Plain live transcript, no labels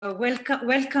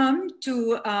Welcome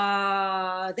to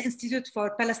the Institute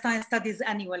for Palestine Studies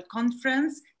Annual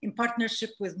Conference in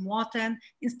partnership with Muwatin,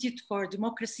 Institute for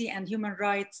Democracy and Human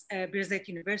Rights, Birzeit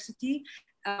University.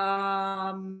 The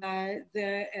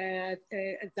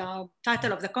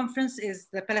title of the conference is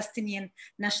the Palestinian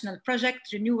National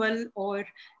Project, Renewal or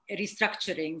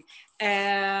Restructuring.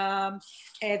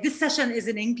 This session is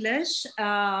in English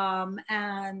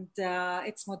and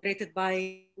it's moderated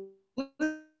by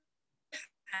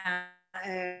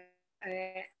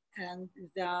and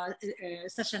the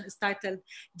session is titled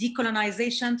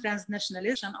Decolonization,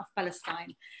 Transnationalization of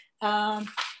Palestine.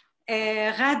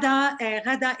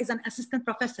 Ghada is an assistant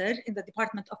professor in the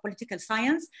Department of Political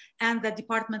Science and the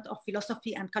Department of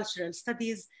Philosophy and Cultural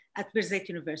Studies at Birzeit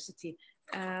University.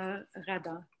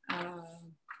 Ghada,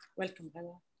 welcome,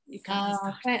 Ghada. You can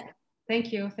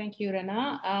Thank you,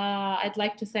 Rana. I'd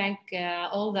like to thank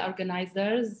all the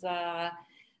organizers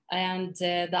and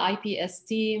the IPS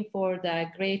team for the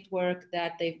great work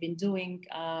that they've been doing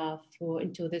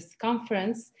into this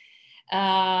conference.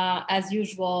 As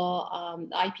usual,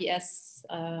 IPS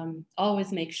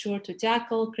always make sure to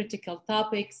tackle critical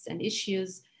topics and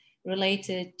issues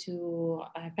related to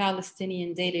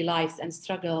Palestinian daily lives and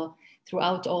struggle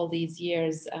throughout all these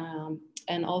years.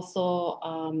 And also,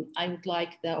 I would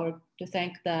like to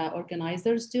thank the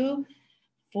organizers too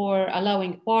for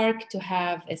allowing PARC to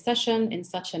have a session in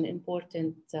such an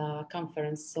important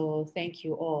conference. So thank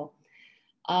you all.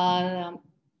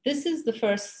 This is the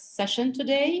first session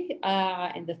today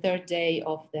and the third day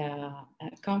of the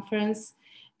conference.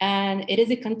 And it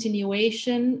is a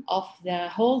continuation of the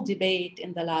whole debate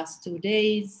in the last 2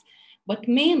 days, but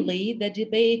mainly the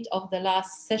debate of the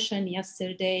last session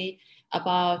yesterday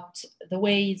about the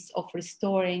ways of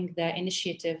restoring the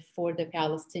initiative for the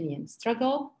Palestinian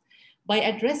struggle by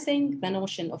addressing the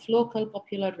notion of local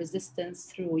popular resistance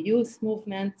through youth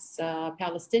movements,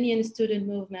 Palestinian student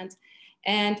movement,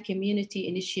 and community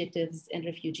initiatives in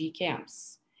refugee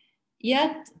camps.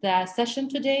 Yet the session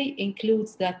today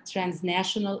includes the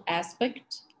transnational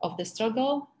aspect of the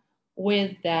struggle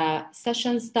with the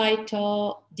session's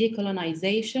title,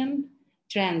 Decolonization,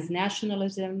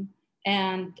 Transnationalism,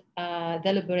 and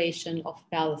the Liberation of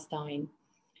Palestine.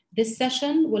 This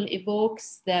session will evoke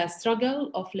the struggle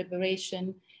of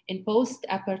liberation in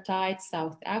post-apartheid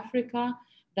South Africa,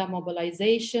 the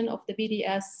mobilization of the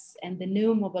BDS, and the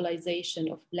new mobilization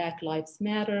of Black Lives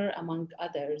Matter, among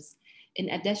others, in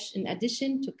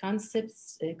addition to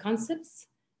concepts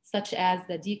such as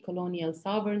the decolonial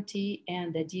sovereignty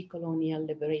and the decolonial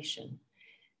liberation.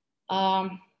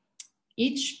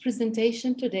 Each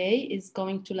presentation today is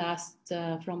going to last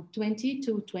from 20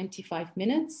 to 25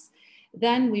 minutes.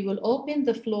 Then we will open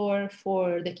the floor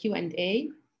for the Q&A.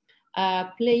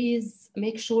 Please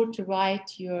make sure to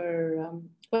write your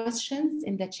questions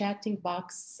in the chatting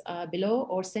box below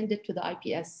or send it to the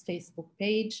IPS Facebook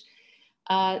page.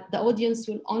 The audience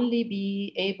will only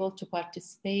be able to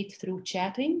participate through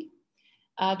chatting.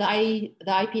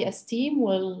 The IPS team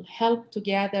will help to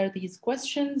gather these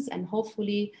questions, and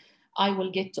hopefully I will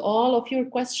get to all of your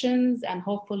questions, and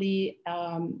hopefully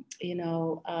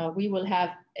we will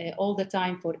have all the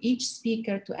time for each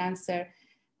speaker to answer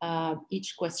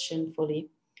each question fully.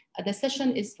 The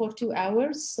session is for 2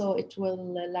 hours, so it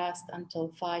will last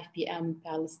until 5 p.m.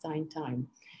 Palestine time.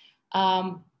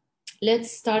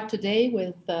 Let's start today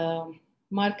with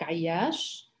Mark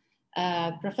Ayyash.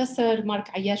 Professor Mark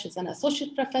Ayyash is an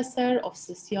associate professor of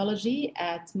sociology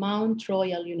at Mount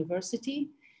Royal University.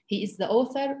 He is the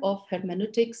author of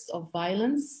Hermeneutics of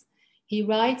Violence. He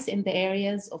writes in the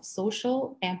areas of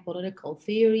social and political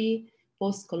theory,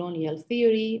 post-colonial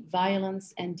theory,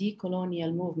 violence, and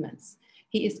decolonial movements.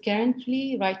 He is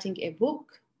currently writing a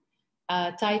book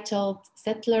titled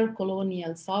Settler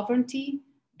Colonial Sovereignty,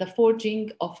 The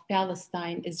Forging of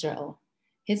Palestine-Israel.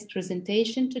 His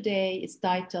presentation today is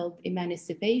titled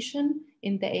Emancipation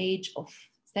in the Age of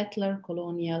Settler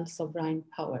Colonial Sovereign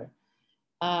Power.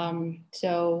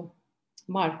 So,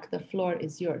 Mark, the floor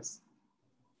is yours.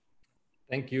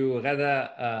 Thank you,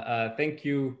 Ghada. Thank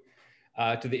you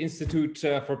to the Institute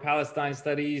for Palestine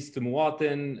Studies, to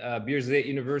Muwatin, Birzeit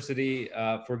University,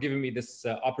 for giving me this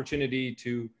opportunity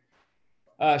to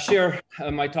share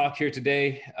my talk here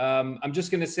today. I'm just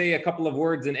going to say a couple of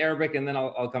words in Arabic, and then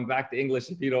I'll come back to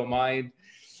English if you don't mind.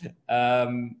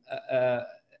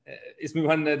 اسمي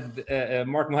مهند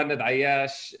مارك مهند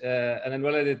عياش. أنا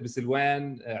انولدت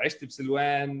بسلوان، عشت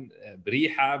بسلوان،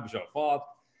 بريحة، بجعفاط.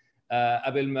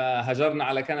 قبل ما هجرنا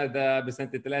على كندا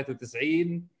بسنة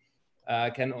 93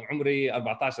 كان عمري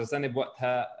 14 سنة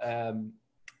بوقتها.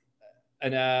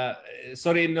 انا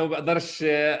سوري انه بقدرش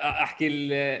احكي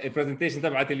البرزنتيشن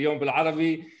تبعت اليوم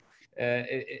بالعربي.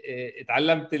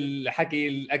 اتعلمت الحكي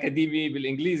الاكاديمي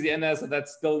بالانجليزي انا، so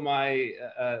that's still my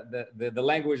the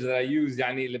language that I use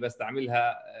يعني اللي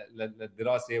بستعملها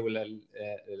للدراسه ولا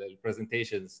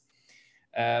للبرزنتيشنز.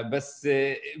 بس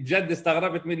بجد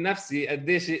استغربت من نفسي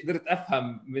قديش قدرت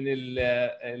افهم من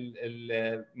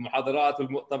المحاضرات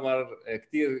والمؤتمر،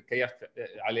 كثير كيفت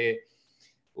عليه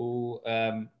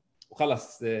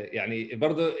وخلص. يعني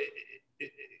برضه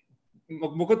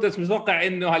ما كنتش متوقع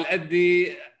انه هالقد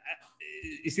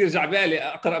يصير جعبالي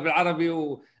اقرا بالعربي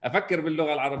وافكر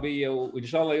باللغه العربيه، وان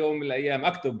شاء الله يوم من الايام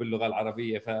اكتب باللغه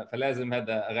العربيه، فلازم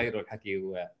هذا اغيره الحكي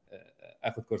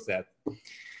واخذ كورسات،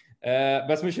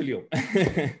 بس مش اليوم.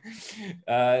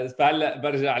 فهلا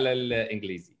برجع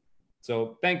للانجليزي.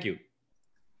 So thank you.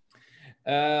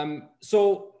 So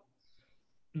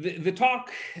the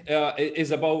talk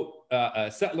is about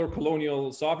settler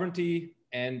colonial sovereignty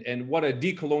and what a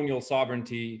decolonial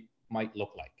sovereignty might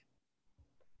look like.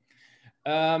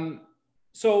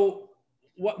 So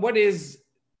what is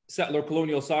settler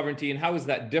colonial sovereignty, and how is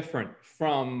that different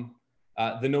from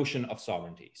the notion of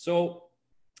sovereignty? So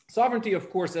sovereignty, of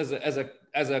course,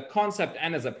 as a concept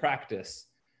and as a practice,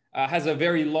 has a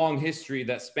very long history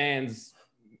that spans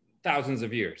thousands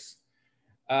of years.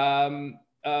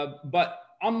 But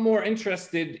I'm more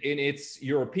interested in its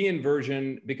European version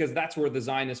because that's where the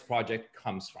Zionist project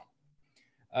comes from.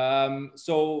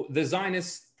 So the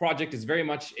Zionist project is very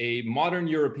much a modern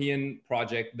European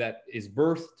project that is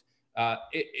birthed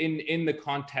in the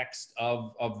context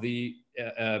of the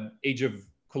age of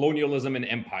colonialism and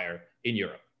empire in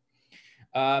Europe.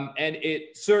 And it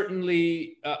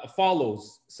certainly follows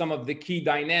some of the key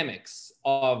dynamics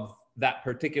of that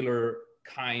particular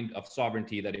kind of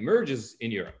sovereignty that emerges in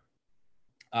Europe.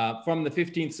 From the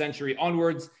 15th century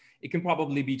onwards, it can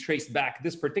probably be traced back.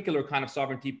 This particular kind of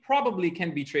sovereignty probably can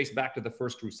be traced back to the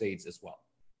First Crusades as well.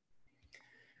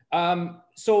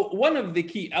 So one of the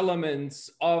key elements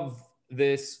of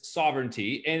this sovereignty,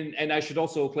 and I should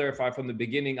also clarify from the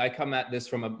beginning, I come at this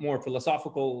from a more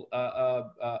philosophical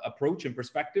approach and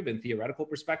perspective and theoretical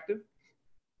perspective,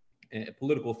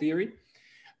 political theory.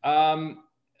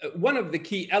 One of the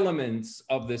key elements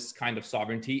of this kind of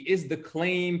sovereignty is the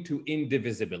claim to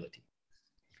indivisibility.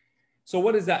 So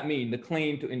what does that mean, the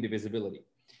claim to indivisibility?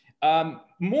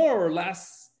 More or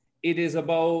less, it is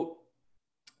about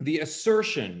the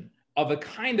assertion of a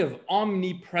kind of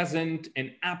omnipresent and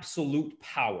absolute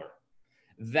power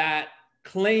that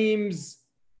claims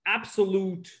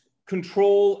absolute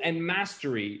control and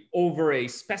mastery over a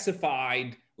specified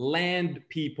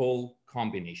land-people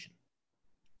combination.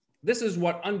 This is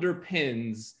what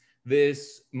underpins this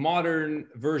modern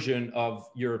version of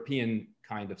European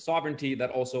kind of sovereignty that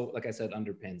also, like I said,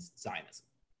 underpins Zionism.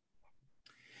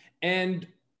 And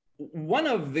one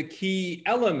of the key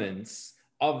elements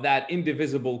of that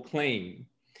indivisible claim,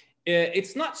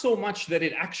 it's not so much that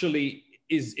it actually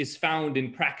is found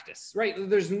in practice, right?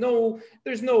 There's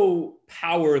no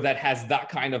power that has that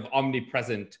kind of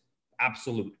omnipresent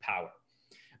absolute power.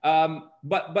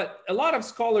 But a lot of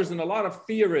scholars and a lot of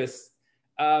theorists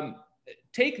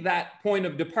take that point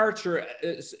of departure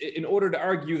in order to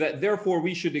argue that therefore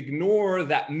we should ignore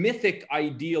that mythic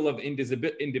ideal of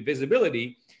indivisibility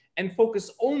and focus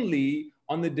only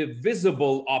on the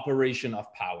divisible operation of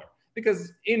power.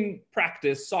 Because in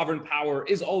practice, sovereign power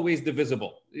is always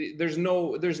divisible. There's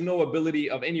no ability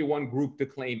of any one group to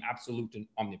claim absolute and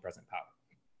omnipresent power.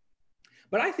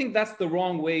 But I think that's the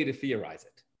wrong way to theorize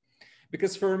it.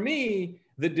 Because for me,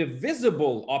 the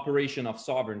divisible operation of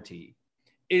sovereignty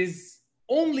is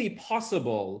only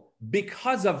possible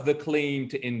because of the claim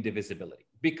to indivisibility,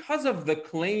 because of the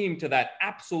claim to that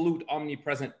absolute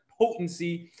omnipresent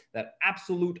potency, that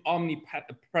absolute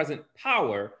omnipresent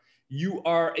power. You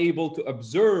are able to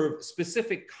observe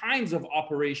specific kinds of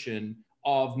operation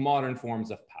of modern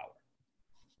forms of power.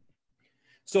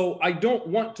 So I don't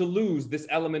want to lose this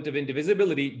element of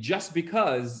indivisibility just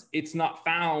because it's not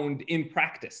found in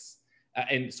practice.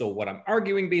 And so what I'm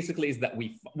arguing basically is that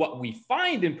what we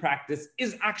find in practice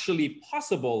is actually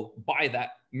possible by that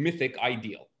mythic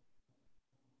ideal.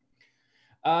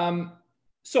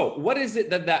 So what is it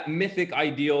that mythic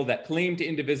ideal, that claim to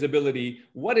indivisibility,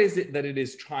 what is it that it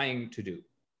is trying to do?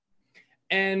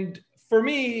 And for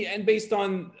me, and based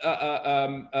on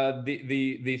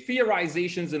the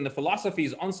theorizations and the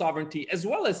philosophies on sovereignty, as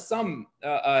well as some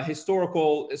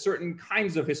certain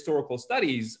kinds of historical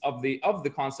studies of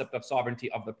the concept of sovereignty,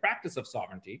 of the practice of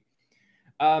sovereignty,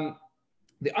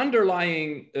 the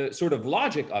underlying sort of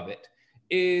logic of it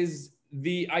is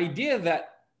the idea that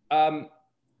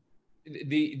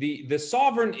the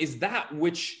sovereign is that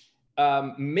which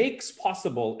makes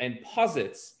possible and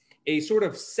posits a sort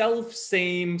of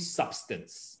self-same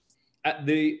substance at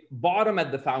the bottom,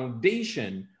 at the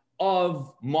foundation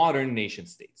of modern nation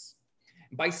states.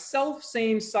 By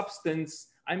self-same substance,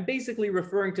 I'm basically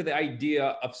referring to the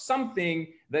idea of something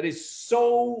that is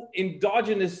so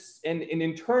endogenous and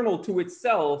internal to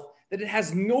itself that it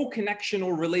has no connection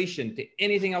or relation to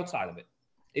anything outside of it.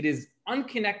 It is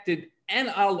unconnected and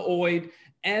alloyed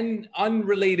and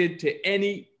unrelated to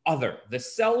any other. The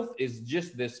self is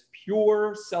just this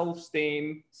pure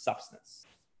self-same substance.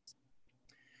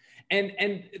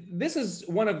 And this is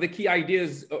one of the key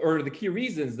ideas or the key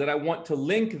reasons that I want to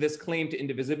link this claim to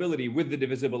indivisibility with the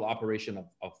divisible operation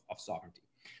of sovereignty.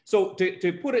 So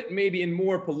to put it maybe in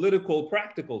more political,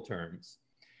 practical terms,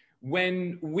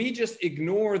 when we just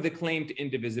ignore the claim to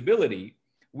indivisibility,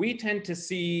 we tend to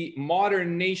see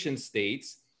modern nation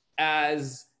states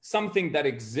as something that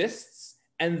exists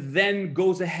and then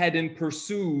goes ahead and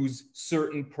pursues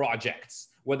certain projects,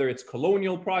 whether it's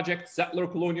colonial projects, settler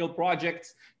colonial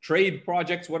projects, trade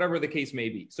projects, whatever the case may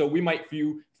be. So we might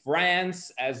view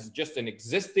France as just an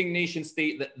existing nation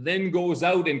state that then goes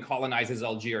out and colonizes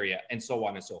Algeria, and so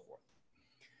on and so forth.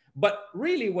 But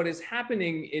really what is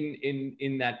happening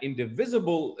in that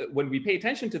indivisible, when we pay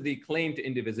attention to the claim to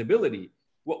indivisibility,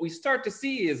 what we start to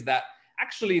see is that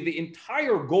actually the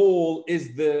entire goal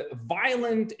is the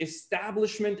violent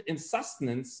establishment and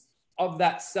sustenance of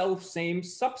that self-same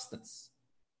substance.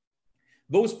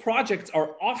 Those projects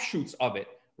are offshoots of it,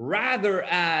 rather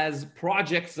as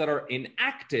projects that are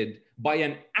enacted by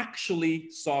an actually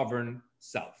sovereign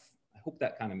self. I hope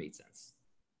that kind of made sense.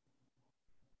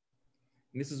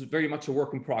 And this is very much a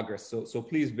work in progress, so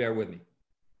please bear with me.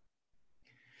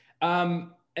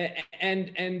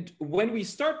 And when we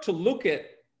start to look at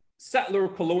settler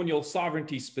colonial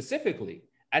sovereignty specifically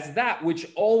as that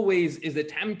which always is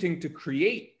attempting to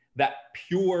create that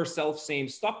pure self-same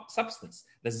substance,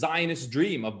 the Zionist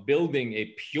dream of building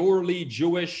a purely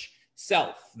Jewish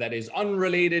self that is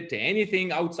unrelated to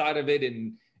anything outside of it,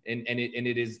 and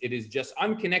it is just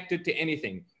unconnected to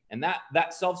anything. And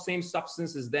that self-same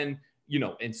substance is then, you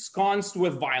know, ensconced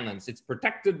with violence. It's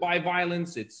protected by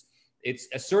violence. It's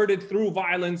asserted through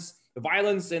violence. The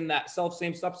violence and that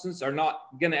self-same substance are not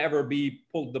going to ever be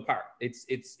pulled apart.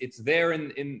 It's there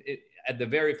at the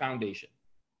very foundation.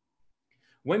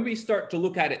 When we start to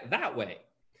look at it that way,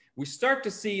 we start to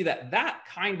see that that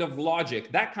kind of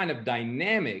logic, that kind of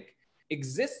dynamic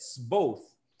exists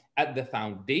both at the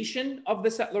foundation of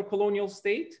the settler colonial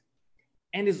state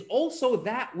and is also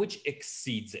that which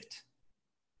exceeds it.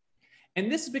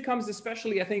 And this becomes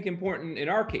especially, I think, important in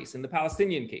our case, in the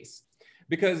Palestinian case,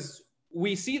 because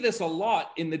we see this a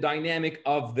lot in the dynamic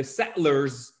of the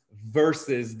settlers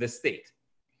versus the state.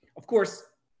 Of course,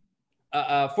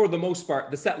 for the most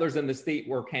part, the settlers and the state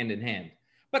work hand in hand.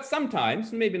 But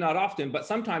sometimes, maybe not often, but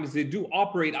sometimes they do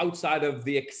operate outside of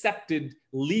the accepted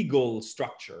legal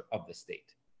structure of the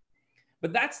state.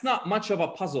 But that's not much of a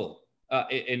puzzle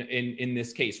in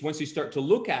this case. Once you start to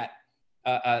look at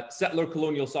settler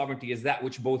colonial sovereignty as that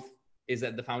which both is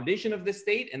at the foundation of the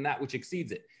state and that which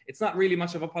exceeds it, it's not really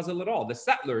much of a puzzle at all. The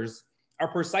settlers are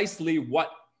precisely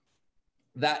what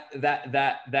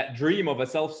that dream of a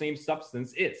self-same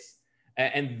substance is.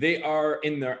 And they are,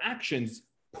 in their actions,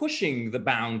 pushing the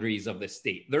boundaries of the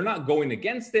state. They're not going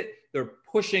against it. They're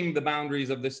pushing the boundaries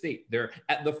of the state. They're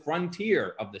at the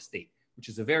frontier of the state, which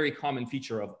is a very common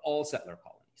feature of all settler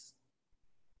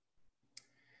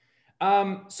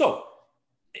colonies. So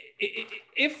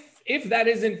if that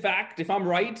is in fact, if I'm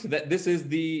right, that this is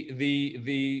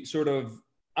the sort of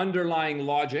underlying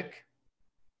logic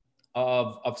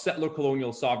of settler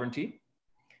colonial sovereignty,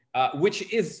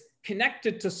 which is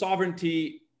connected to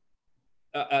sovereignty,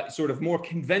 sort of more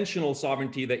conventional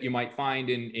sovereignty that you might find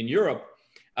in Europe.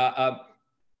 But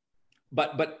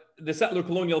the settler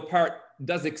colonial part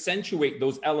does accentuate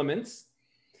those elements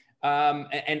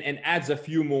and adds a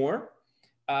few more.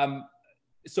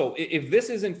 So if this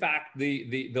is in fact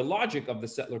the logic of the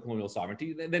settler colonial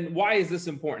sovereignty, then why is this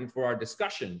important for our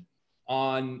discussion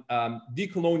on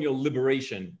decolonial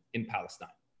liberation in Palestine?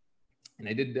 And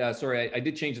I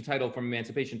did change the title from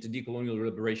emancipation to decolonial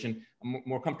liberation. I'm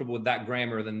more comfortable with that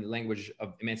grammar than the language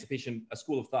of emancipation, a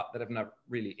school of thought that I've not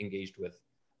really engaged with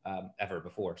ever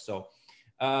before. So,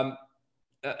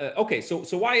 okay, so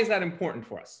why is that important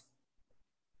for us?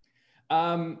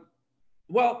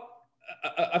 Well,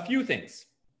 a few things.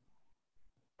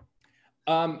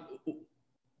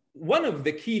 One of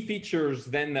the key features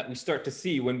then that we start to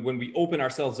see when we open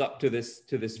ourselves up to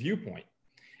this viewpoint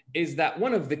is that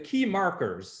one of the key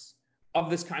markers of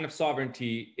this kind of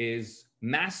sovereignty is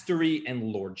mastery and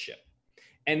lordship.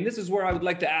 And this is where I would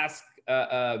like to ask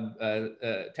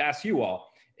you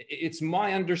all. It's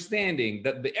my understanding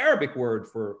that the Arabic word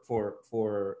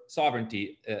for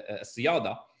sovereignty,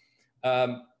 siyada,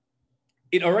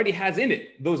 it already has in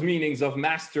it those meanings of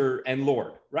master and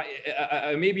lord, right?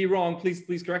 I may be wrong,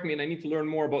 please correct me, and I need to learn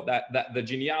more about the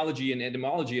genealogy and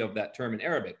etymology of that term in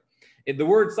Arabic. The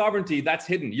word sovereignty, that's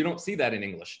hidden. You don't see that in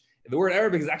English. The word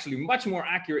Arabic is actually much more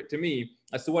accurate to me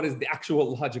as to what is the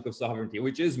actual logic of sovereignty,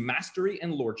 which is mastery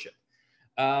and lordship.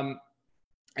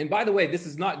 And by the way, this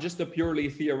is not just a purely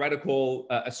theoretical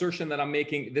assertion that I'm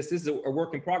making. This is a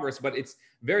work in progress, but it's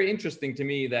very interesting to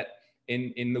me that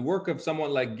in the work of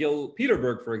someone like Gil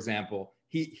Peterberg, for example,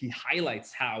 he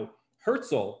highlights how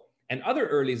Herzl and other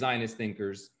early Zionist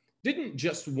thinkers didn't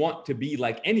just want to be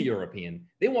like any European.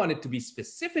 They wanted to be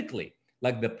specifically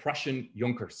like the Prussian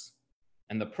Junkers.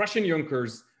 And the Prussian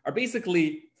Junkers are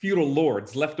basically feudal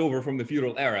lords left over from the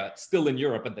feudal era, still in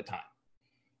Europe at the time.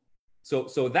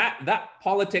 So that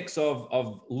politics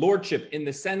of lordship in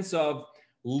the sense of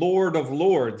Lord of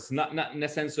Lords, not in the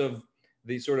sense of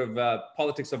the sort of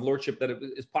politics of lordship that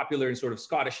is popular in sort of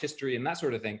Scottish history and that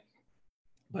sort of thing,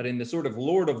 but in the sort of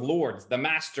Lord of Lords, the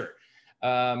master,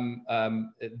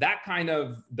 that kind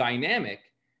of dynamic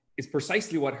is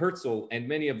precisely what Herzl and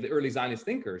many of the early Zionist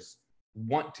thinkers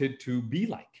wanted to be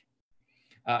like.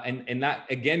 And that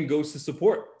again goes to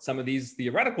support some of these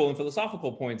theoretical and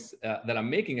philosophical points that I'm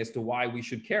making as to why we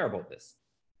should care about this.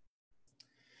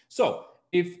 So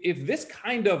if this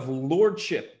kind of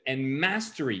lordship and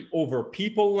mastery over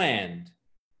people, land,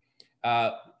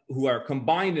 who are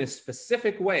combined in a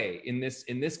specific way in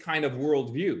this kind of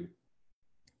worldview,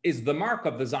 is the mark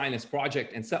of the Zionist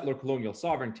project and settler colonial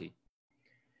sovereignty,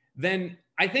 then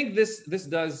I think this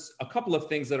does a couple of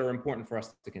things that are important for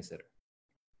us to consider.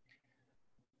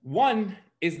 One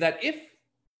is that if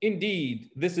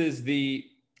indeed this is the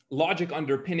logic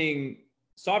underpinning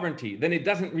sovereignty, then it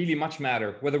doesn't really much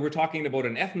matter whether we're talking about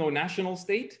an ethno-national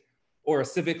state or a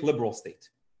civic liberal state.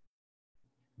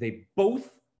 They both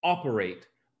operate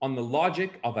on the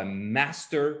logic of a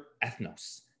master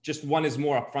ethnos. Just one is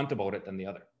more upfront about it than the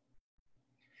other.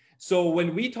 So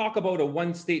when we talk about a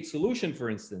one-state solution, for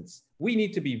instance, we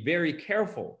need to be very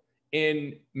careful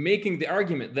in making the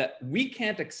argument that we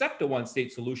can't accept a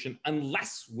one-state solution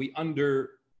unless we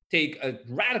undertake a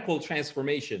radical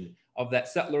transformation of that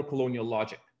settler colonial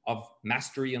logic of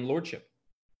mastery and lordship.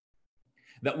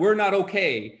 That we're not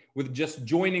okay with just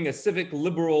joining a civic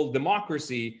liberal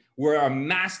democracy where our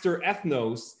master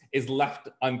ethnos is left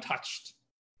untouched.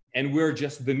 And we're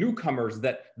just the newcomers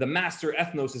that the master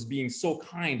ethnos is being so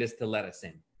kind as to let us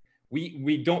in.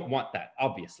 We don't want that,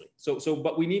 obviously.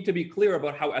 But we need to be clear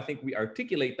about how I think we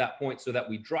articulate that point so that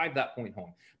we drive that point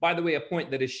home. By the way, a point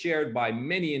that is shared by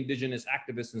many Indigenous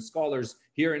activists and scholars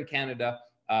here in Canada,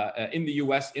 in the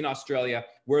US, in Australia,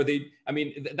 where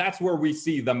that's where we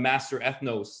see the master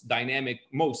ethnos dynamic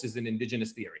most is in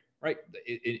Indigenous theory, right?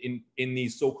 In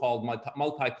these so-called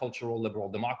multicultural liberal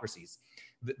democracies.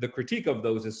 The critique of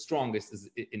those is strongest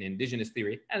in Indigenous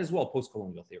theory and as well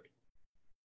post-colonial theory.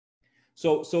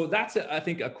 So that's, I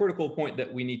think, a critical point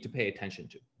that we need to pay attention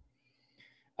to.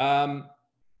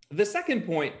 The second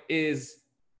point is,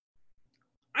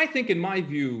 I think in my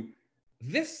view,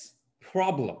 this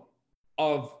problem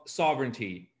of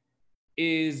sovereignty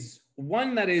is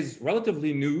one that is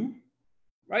relatively new,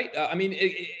 right?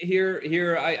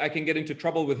 Here I can get into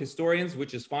trouble with historians,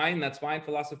 which is fine. That's fine.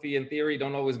 Philosophy and theory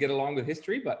don't always get along with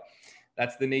history, but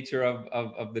that's the nature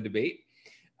of the debate.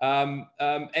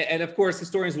 And of course,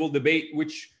 historians will debate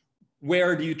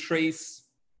where do you trace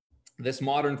this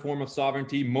modern form of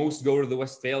sovereignty? Most go to the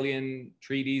Westphalian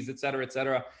treaties, et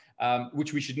cetera,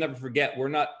 which we should never forget.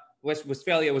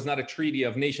 Westphalia was not a treaty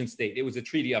of nation state. It was a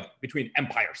treaty between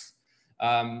empires.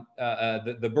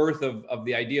 The birth of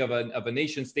the idea of a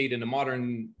nation state and a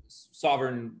modern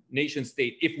sovereign nation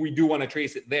state, if we do want to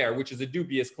trace it there, which is a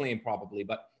dubious claim probably,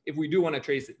 but if we do want to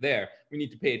trace it there, we need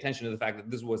to pay attention to the fact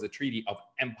that this was a treaty of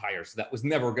empires that was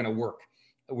never going to work.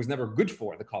 It was never good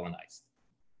for the colonized.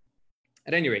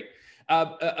 At any rate,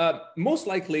 most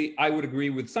likely, I would agree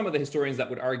with some of the historians that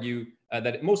would argue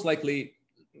that most likely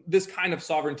this kind of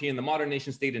sovereignty in the modern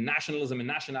nation state and nationalism and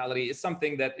nationality is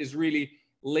something that is really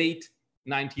late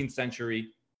 19th century,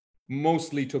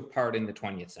 mostly took part in the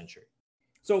 20th century.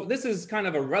 So this is kind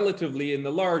of a relatively, in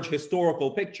the large historical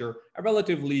picture, a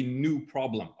relatively new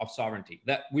problem of sovereignty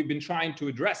that we've been trying to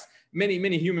address.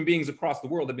 Many human beings across the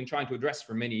world have been trying to address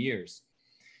for many years.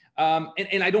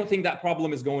 And I don't think that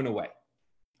problem is going away.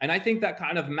 And I think that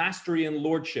kind of mastery and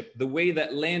lordship, the way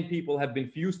that land people have been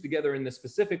fused together in this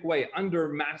specific way under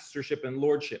mastership and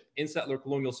lordship in settler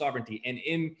colonial sovereignty and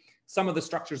in some of the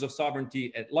structures of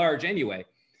sovereignty at large anyway,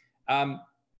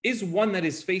 is one that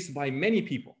is faced by many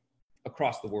people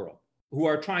across the world who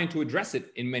are trying to address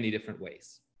it in many different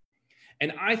ways.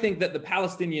 And I think that the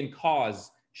Palestinian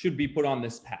cause should be put on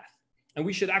this path. And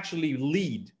we should actually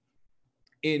lead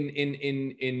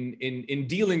in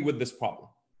dealing with this problem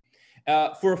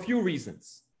for a few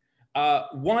reasons.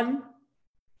 One,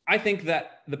 I think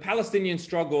that the Palestinian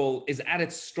struggle is at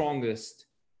its strongest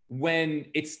when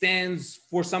it stands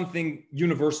for something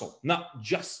universal, not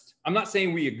just, I'm not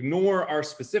saying we ignore our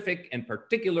specific and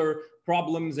particular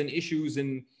problems and issues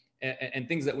and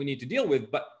things that we need to deal with,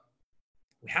 but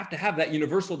we have to have that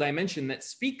universal dimension that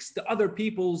speaks to other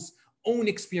people's own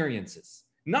experiences,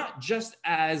 not just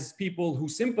as people who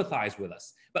sympathize with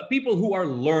us, but people who are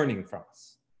learning from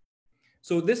us.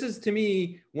 So this is, to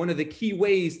me, one of the key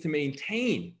ways to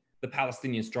maintain the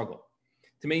Palestinian struggle,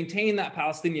 to maintain that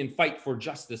Palestinian fight for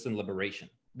justice and liberation.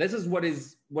 This is what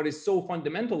is so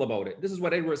fundamental about it. This is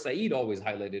what Edward Said always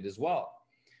highlighted as well.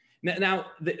 Now,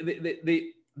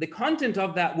 the content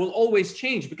of that will always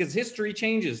change because history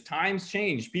changes, times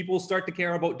change, people start to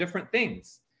care about different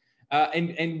things.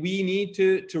 And we need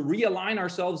to realign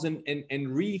ourselves and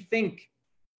rethink,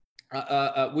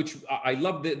 which I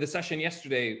loved the session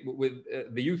yesterday with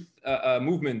the youth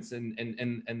movements and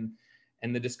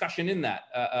the discussion in that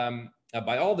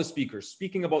by all the speakers,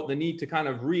 speaking about the need to kind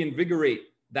of reinvigorate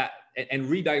that and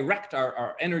redirect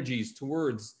our energies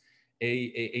towards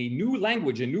a new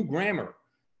language, a new grammar.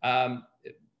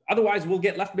 Otherwise, we'll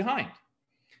get left behind.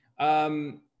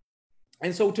 And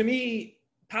so to me,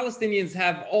 Palestinians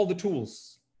have all the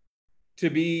tools to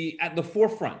be at the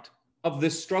forefront of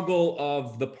this struggle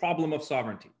of the problem of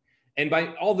sovereignty. And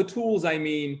by all the tools, I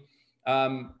mean,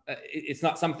 it's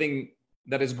not something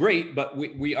that is great, but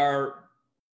we are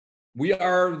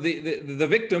the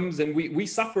victims, and we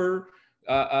suffer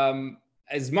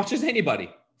as much as anybody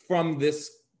from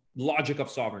this logic of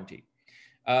sovereignty.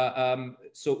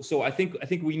 So I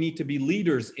think we need to be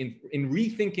leaders in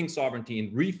rethinking sovereignty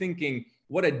and rethinking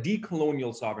what a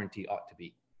decolonial sovereignty ought to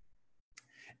be.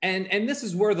 And this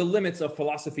is where the limits of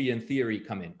philosophy and theory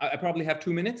come in. I probably have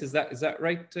 2 minutes. Is that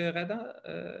right,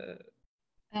 Ghada?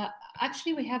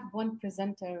 Actually, we have one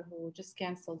presenter who just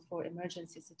canceled for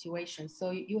emergency situations,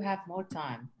 so you have more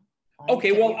time.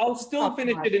 Okay, well, I'll still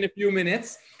finish it in a few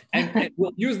minutes, and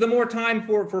we'll use the more time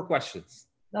for questions.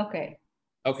 Okay.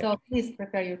 Okay. So please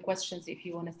prepare your questions if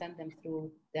you want to send them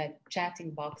through that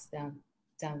chatting box down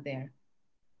there.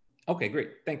 Okay,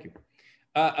 great. Thank you.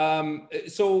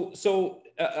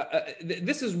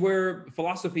 This is where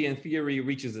philosophy and theory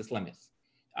reaches its limits.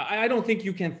 I don't think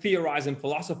you can theorize and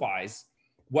philosophize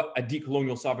what a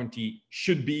decolonial sovereignty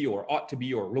should be or ought to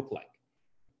be or look like.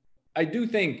 I do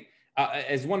think,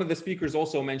 as one of the speakers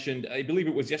also mentioned, I believe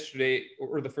it was yesterday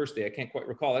or the first day, I can't quite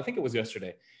recall, I think it was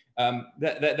yesterday,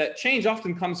 that change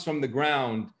often comes from the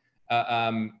ground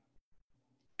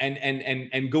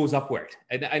and goes upward.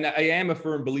 And I am a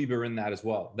firm believer in that as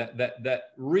well, that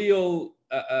real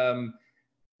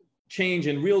change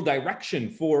and real direction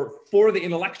for the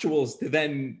intellectuals to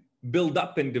then build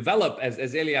up and develop,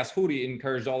 as Elias Khoury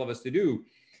encouraged all of us to do,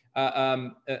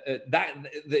 that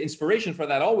the inspiration for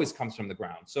that always comes from the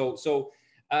ground.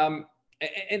 And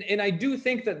I do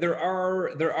think that there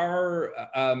are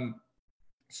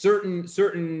certain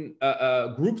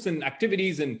groups and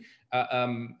activities and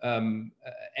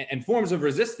forms of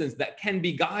resistance that can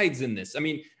be guides in this. I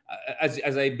mean,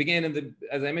 as I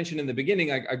mentioned in the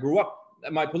beginning, I grew up.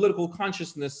 My political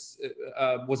consciousness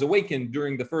was awakened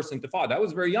during the first Intifada. I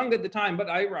was very young at the time, but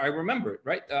I remember it,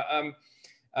 right?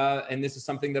 And this is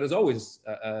something that has always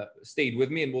stayed with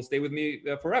me and will stay with me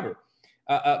forever.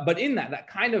 But in that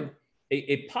kind of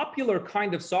a popular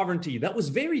kind of sovereignty that was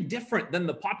very different than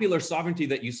the popular sovereignty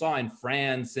that you saw in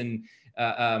France and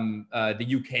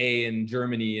the UK and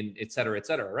Germany and et cetera,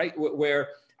 right? Where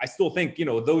I still think,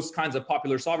 those kinds of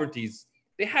popular sovereignties,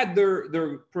 they had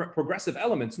their progressive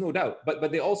elements, no doubt,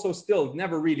 but they also still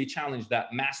never really challenged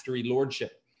that mastery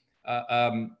lordship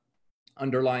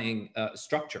underlying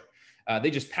structure.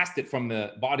 They just passed it from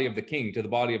the body of the king to the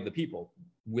body of the people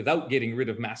without getting rid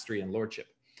of mastery and lordship.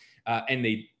 And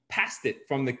they passed it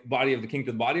from the body of the king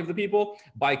to the body of the people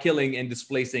by killing and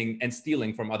displacing and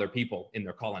stealing from other people in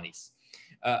their colonies.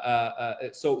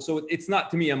 So it's not,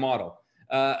 to me, a model.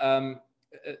 The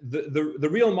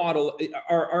real model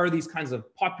are these kinds of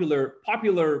popular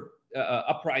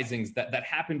uprisings that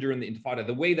happened during the Intifada,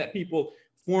 the way that people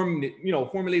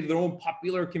formulated their own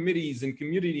popular committees and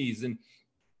communities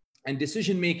and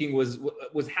decision making was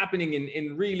happening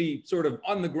in really sort of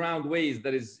on the ground ways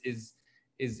that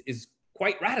is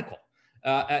quite radical.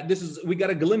 We got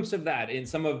a glimpse of that in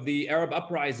some of the Arab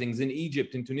uprisings in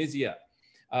Egypt and Tunisia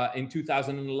in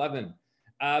 2011.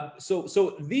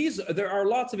 So there are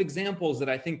lots of examples that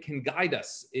I think can guide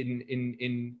us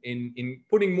in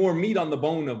putting more meat on the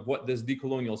bone of what this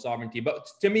decolonial sovereignty. But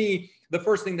to me, the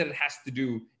first thing that it has to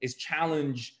do is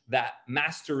challenge that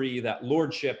mastery, that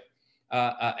lordship,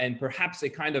 and perhaps a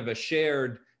kind of a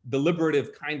shared,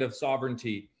 deliberative kind of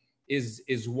sovereignty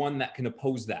is one that can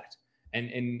oppose that.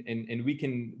 And we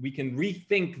can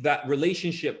rethink that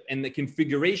relationship and the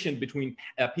configuration between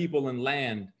people and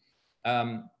land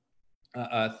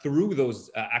through those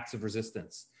acts of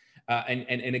resistance,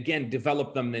 and again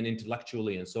develop them then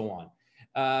intellectually and so on.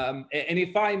 And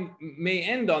if I may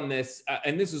end on this,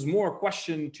 and this is more a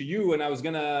question to you, and I was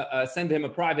gonna send him a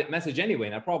private message anyway,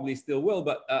 and I probably still will,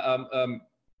 but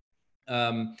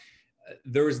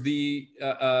there's the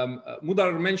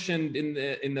Mudar mentioned in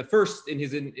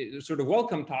his sort of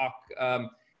welcome talk,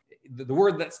 the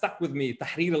word that stuck with me,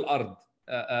 tahrir al-ard,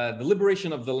 the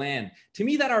liberation of the land. To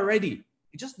me, that already,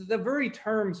 just the very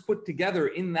terms put together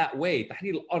in that way,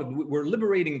 tahrir al-ard, we're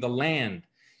liberating the land.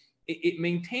 It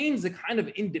maintains a kind of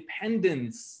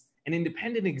independence, an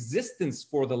independent existence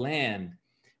for the land,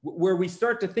 where we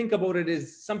start to think about it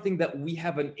as something that we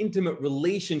have an intimate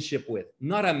relationship with,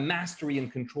 not a mastery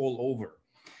and control over.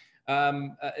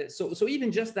 So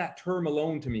even just that term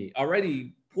alone to me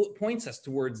already points us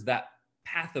towards that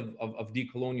path of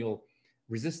decolonial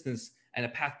resistance, and a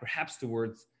path perhaps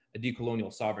towards a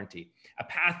decolonial sovereignty, a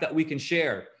path that we can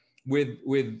share with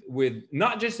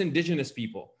not just indigenous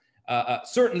people.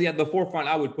 Certainly at the forefront,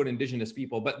 I would put indigenous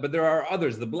people, but there are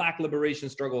others. The Black liberation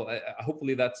struggle.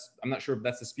 Hopefully, I'm not sure if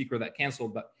that's the speaker that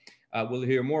canceled, but we'll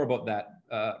hear more about that.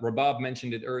 Rabab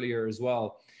mentioned it earlier as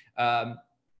well. The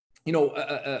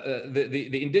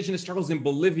indigenous struggles in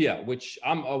Bolivia, which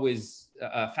I'm always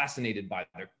fascinated by.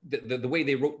 The way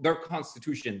they wrote their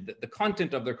constitution, the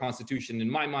content of their constitution, in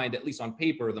my mind, at least on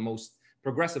paper, the most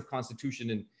progressive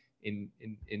constitution in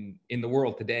the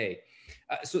world today.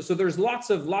 So there's lots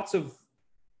of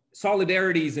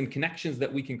solidarities and connections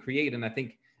that we can create, and I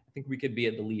think we could be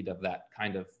at the lead of that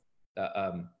kind of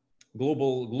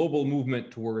global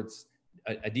movement towards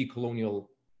a decolonial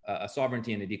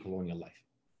sovereignty and a decolonial life.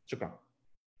 Shukran.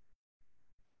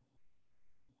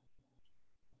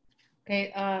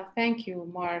 Okay, thank you,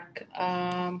 Mark.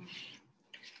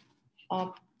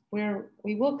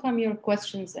 We welcome your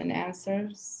questions and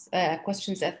answers,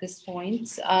 questions at this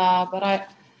point, but I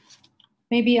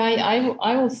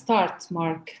will start,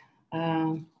 Mark.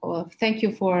 Well, thank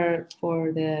you for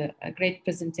the great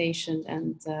presentation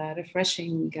and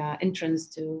refreshing entrance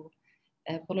to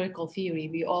political theory.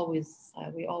 We always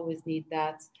need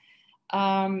that.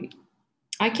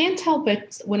 I can't help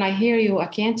it, when I hear you, I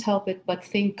can't help it but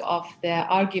think of the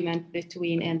argument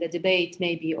between, and the debate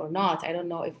maybe or not, I don't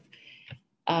know if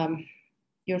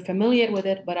you're familiar with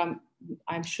it, but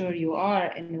I'm sure you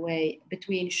are in a way,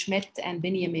 between Schmitt and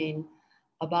Benjamin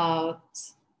about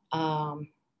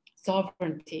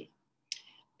sovereignty.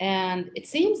 And it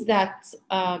seems that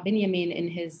Benjamin, in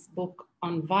his book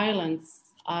on violence,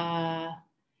 he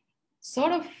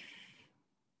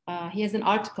has an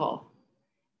article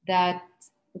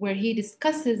where he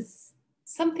discusses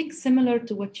something similar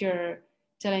to what you're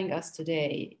telling us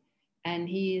today. And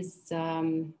he's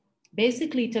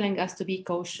basically telling us to be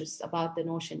cautious about the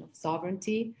notion of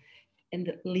sovereignty and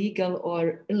the legal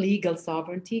or illegal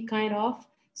sovereignty, kind of.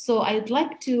 So I'd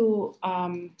like to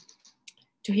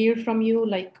hear from you,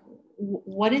 like,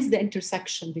 what is the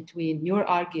intersection between your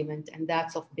argument and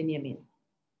that of Benjamin?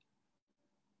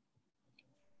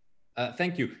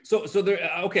 Thank you. So there.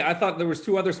 Okay, I thought there was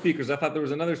two other speakers. I thought there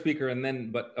was another speaker, and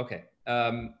then, but okay.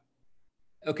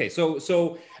 Okay.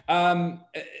 So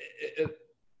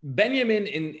Benjamin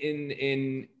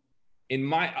in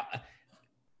my,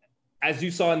 as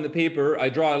you saw in the paper, I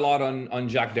draw a lot on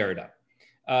Jacques Derrida.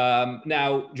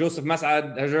 Now, Joseph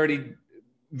Mas'ad has already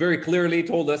very clearly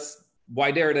told us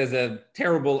why Derrida has a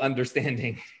terrible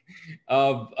understanding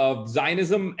of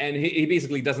Zionism, and he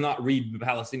basically does not read the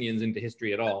Palestinians into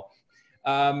history at all.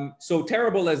 So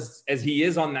terrible as he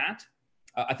is on that,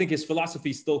 I think his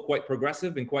philosophy is still quite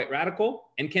progressive and quite radical,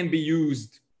 and can be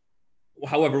used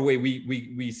however way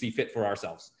we see fit for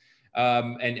ourselves.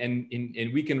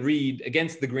 And we can read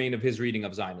against the grain of his reading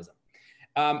of Zionism.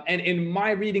 And in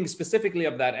my reading specifically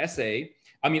of that essay,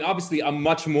 I mean, obviously I'm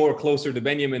much more closer to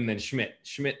Benjamin than Schmitt.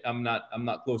 Schmitt, I'm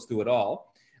not close to at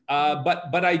all.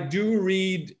 But I do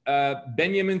read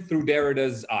Benjamin through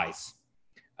Derrida's eyes,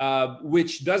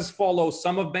 which does follow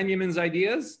some of Benjamin's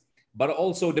ideas, but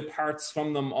also departs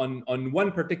from them on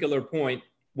one particular point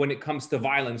when it comes to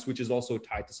violence, which is also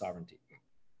tied to sovereignty.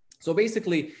 So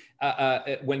basically,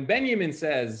 when Benjamin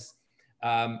says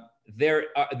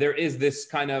there is this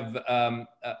kind of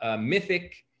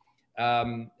mythic,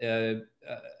 I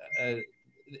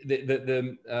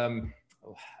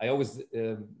always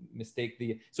mistake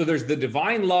the, so there's the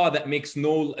divine law that makes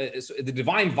no, the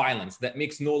divine violence that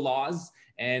makes no laws,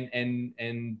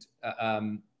 and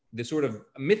the sort of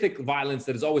mythic violence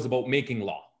that is always about making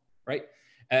law, right?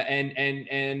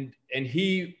 And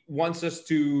he wants us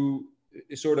to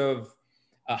sort of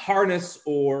harness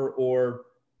or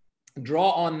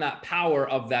draw on that power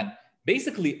of that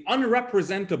basically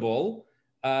unrepresentable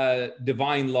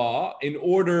divine law in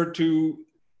order to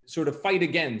sort of fight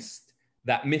against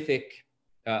that mythic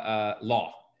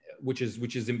law, which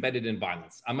is embedded in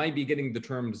violence. I might be getting the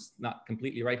terms not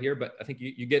completely right here, but I think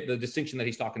you get the distinction that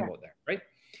he's talking about there, right?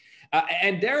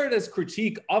 And Derrida's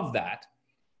critique of that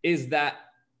is that,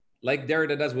 like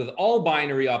Derrida does with all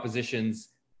binary oppositions,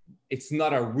 it's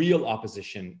not a real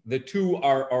opposition. The two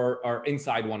are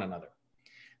inside one another.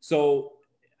 So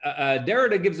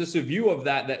Derrida gives us a view of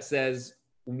that says,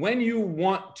 when you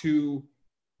want to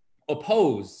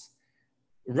oppose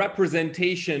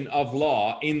representation of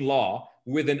law in law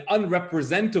with an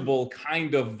unrepresentable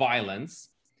kind of violence,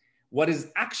 what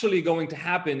is actually going to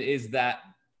happen is that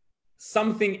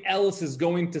something else is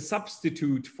going to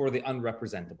substitute for the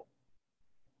unrepresentable.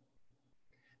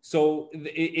 So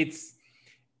it's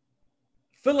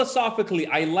philosophically,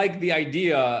 I like the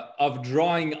idea of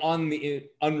drawing on the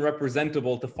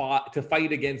unrepresentable to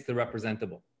fight against the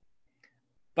representable.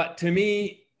 But to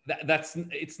me,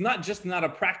 it's not just not a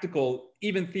practical,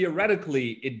 even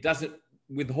theoretically, it doesn't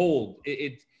withhold.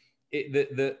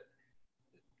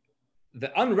 The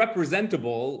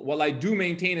unrepresentable, while I do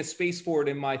maintain a space for it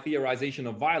in my theorization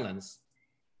of violence,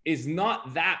 is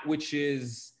not that which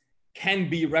can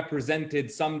be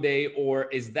represented someday, or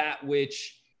is that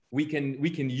which we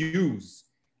can use,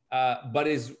 but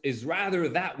is rather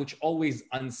that which always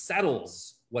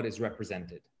unsettles what is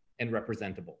represented and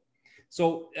representable.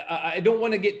 So I don't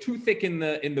want to get too thick in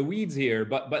the weeds here,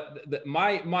 but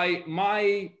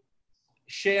my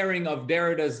sharing of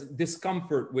Derrida's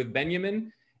discomfort with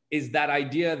Benjamin is that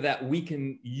idea that we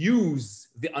can use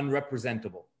the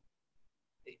unrepresentable.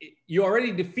 You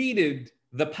already defeated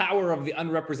the power of the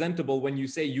unrepresentable when you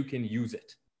say you can use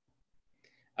it.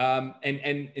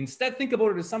 And instead think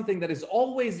about it as something that is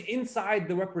always inside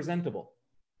the representable,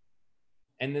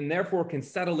 and then therefore can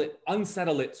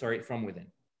unsettle it from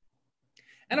within.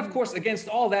 And of course, against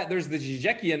all that, there's the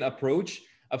Žižekian approach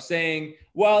of saying,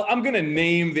 well, I'm going to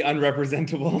name the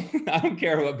unrepresentable. I don't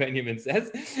care what Benjamin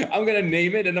says. I'm going to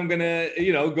name it, and I'm going to,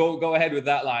 go ahead with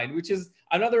that line, which is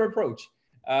another approach.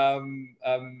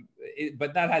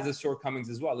 But that has its shortcomings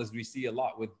as well, as we see a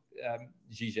lot with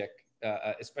Žižek,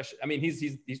 especially. I mean,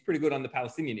 he's pretty good on the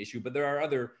Palestinian issue, but there are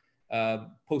other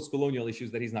post-colonial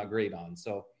issues that he's not great on.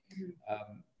 So.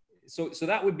 So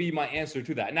that would be my answer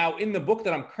to that. Now, in the book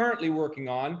that I'm currently working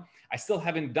on, I still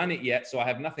haven't done it yet, so I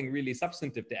have nothing really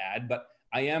substantive to add, but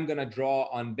I am going to draw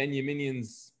on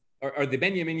Benjamin's, or the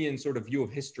Benjaminian sort of view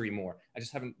of history more. I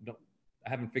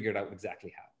haven't figured out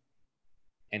exactly how,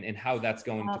 and how that's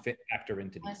going to factor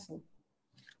into this.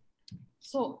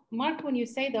 So, Mark, when you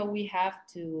say that we have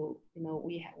to,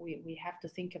 we have to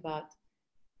think about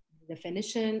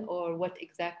definition or what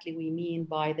exactly we mean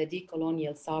by the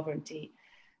decolonial sovereignty.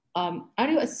 Are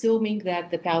you assuming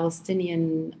that the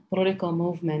Palestinian political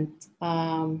movement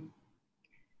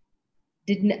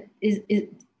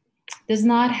does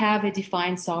not have a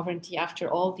defined sovereignty after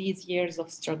all these years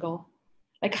of struggle?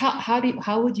 Like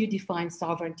how would you define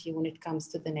sovereignty when it comes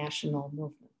to the national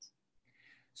movement?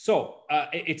 So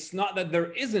it's not that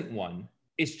there isn't one.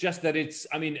 It's just that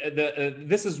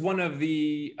this is one of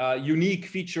the unique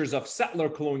features of settler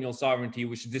colonial sovereignty,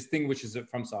 which distinguishes it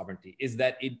from sovereignty, is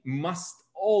that it must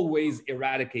always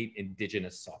eradicate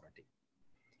indigenous sovereignty.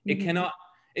 It cannot.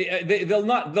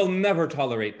 They'll never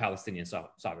tolerate Palestinian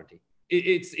sovereignty.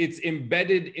 It's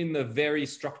embedded in the very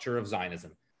structure of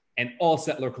Zionism and all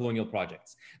settler colonial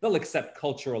projects. They'll accept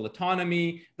cultural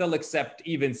autonomy. They'll accept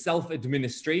even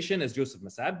self-administration, as Joseph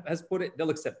Massad has put it. They'll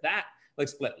accept that. Like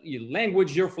split your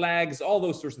language, your flags, all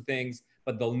those sorts of things,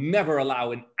 but they'll never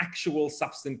allow an actual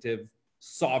substantive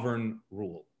sovereign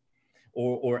rule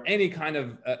or any kind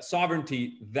of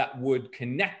sovereignty that would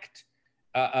connect,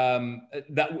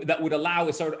 that would allow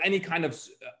a sort of any kind of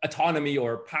autonomy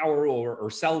or power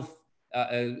or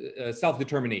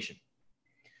self-determination.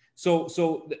 So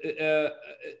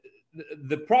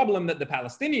the problem that the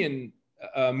Palestinian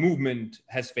movement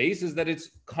has faced is that it's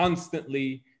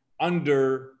constantly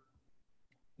under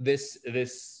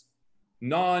this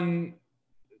non-stop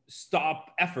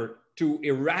effort to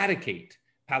eradicate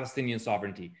Palestinian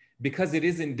sovereignty because it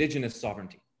is indigenous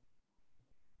sovereignty.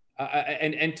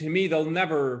 And to me, they'll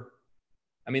never.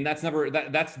 I mean, that's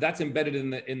embedded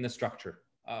in the structure.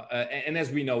 And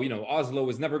as we know, Oslo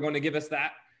is never going to give us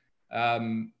that,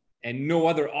 and no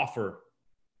other offer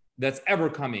that's ever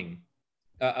coming,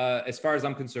 as far as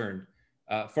I'm concerned,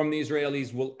 from the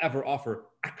Israelis will ever offer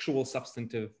actual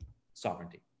substantive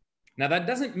sovereignty. Now, that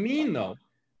doesn't mean, though,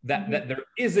 that there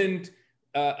isn't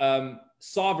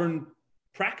sovereign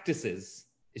practices.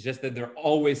 It's just that they're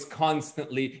always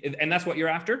constantly, and that's what you're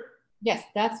after? Yes,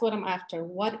 that's what I'm after.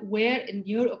 Where, in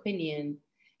your opinion,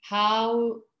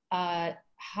 how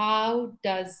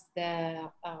does the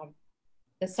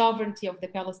sovereignty of the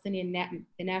Palestinian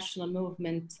the national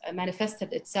movement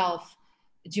manifested itself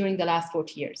during the last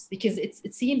 40 years? Because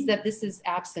it seems that this is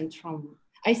absent from.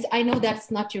 I know that's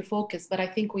not your focus, but I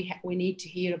think we need to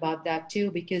hear about that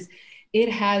too, because it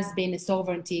has been a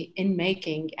sovereignty in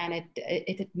making, and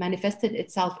it manifested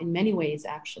itself in many ways,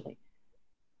 actually.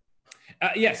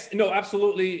 Yes, no,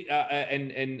 absolutely,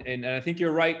 and I think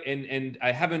you're right. And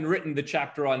I haven't written the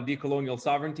chapter on decolonial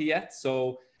sovereignty yet,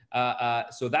 so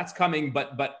that's coming.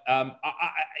 But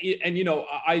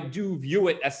I do view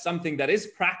it as something that is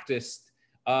practiced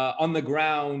on the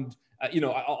ground.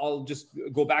 I'll just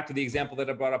go back to the example that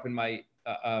I brought up in my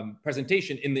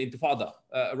presentation in the Intifada,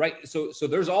 right? So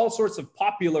there's all sorts of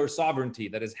popular sovereignty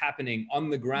that is happening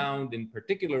on the ground in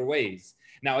particular ways.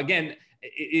 Now, again,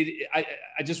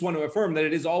 I just want to affirm that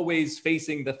it is always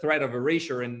facing the threat of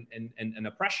erasure and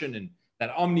oppression, and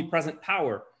that omnipresent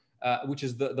power, which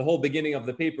is the whole beginning of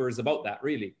the paper is about that,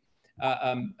 really.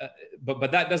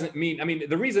 But that doesn't mean, I mean,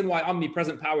 the reason why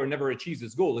omnipresent power never achieves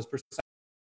its goal is precisely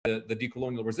the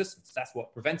decolonial resistance. That's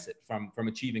what prevents it from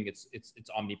achieving its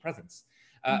omnipresence.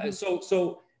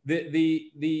 So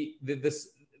the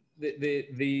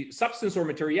substance or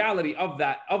materiality of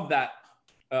that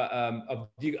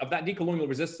decolonial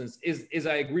resistance is,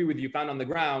 I agree with you, found on the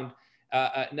ground.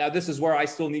 Now, this is where I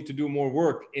still need to do more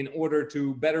work in order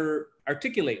to better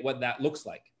articulate what that looks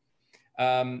like,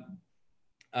 and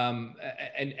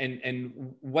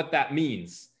what that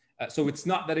means. So it's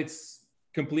not that it's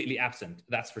completely absent,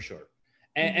 that's for sure.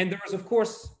 And there is, of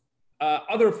course,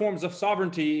 other forms of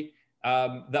sovereignty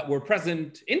that were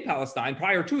present in Palestine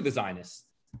prior to the Zionist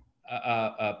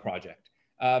project.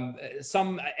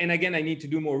 Some, and again, I need to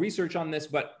do more research on this,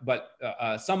 but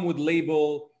some would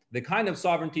label the kind of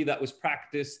sovereignty that was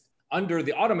practiced under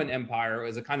the Ottoman Empire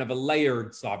as a kind of a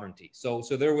layered sovereignty. So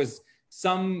there was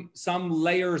some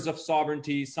layers of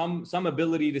sovereignty, some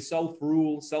ability to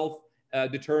self-rule,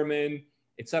 self-determine,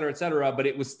 et cetera, but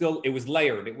it was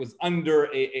layered. It was under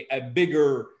a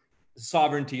bigger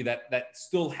sovereignty that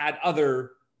still had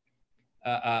other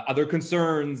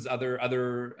concerns, other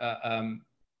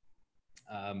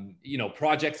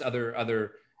projects,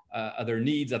 other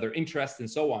needs, other interests, and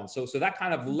so on. So that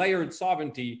kind of layered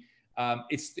sovereignty,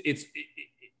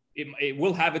 it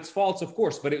will have its faults, of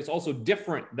course, but it's also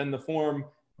different than the form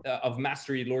of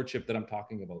mastery lordship that I'm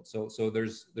talking about. So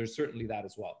there's certainly that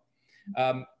as well.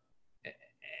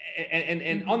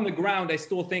 And on the ground, I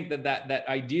still think that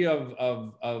idea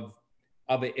of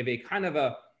a kind of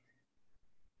a,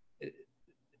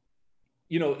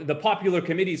 the popular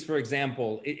committees, for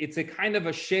example, it's a kind of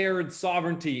a shared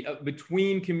sovereignty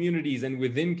between communities and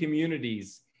within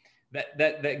communities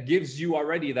that gives you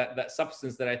already that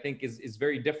substance that I think is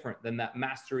very different than that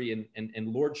mastery and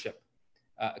lordship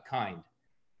kind.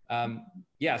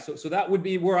 So that would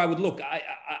be where I would look.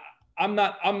 I'm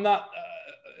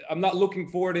not looking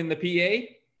for it in the PA.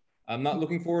 I'm not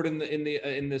looking for it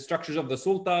in the structures of the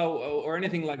Sulta or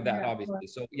anything like that, obviously.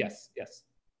 So yes.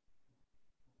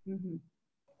 Mm-hmm.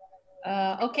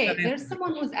 Okay, there's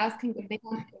someone who's asking if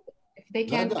they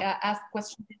can ask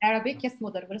questions in Arabic. Yes,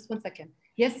 Mudar, just 1 second.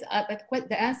 Yes, but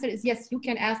the answer is yes, you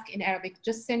can ask in Arabic.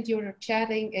 Just send your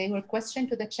question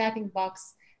to the chatting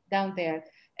box down there.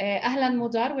 Ahlan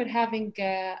Mudar, we're having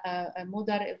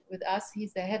Mudar with us.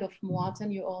 He's the head of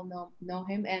Muwatin. You all know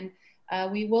him, and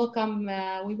we welcome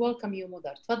you,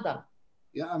 Mudar. Tfaddal.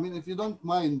 Yeah, I mean, if you don't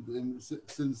mind,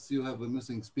 since you have a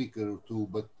missing speaker or two,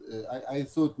 but I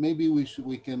thought maybe we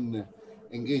can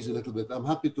engage a little bit. I'm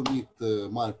happy to meet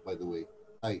Mark, by the way.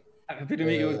 Hi. Happy to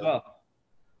meet you as well.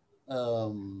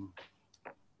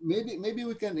 Maybe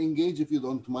we can engage, if you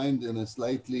don't mind, in a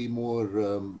slightly more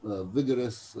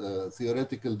vigorous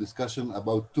theoretical discussion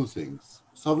about two things: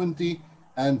 sovereignty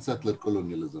and settler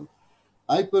colonialism.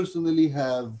 I personally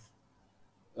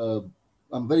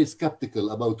I'm very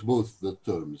skeptical about both the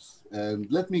terms. And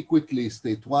let me quickly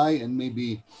state why, and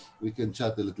maybe we can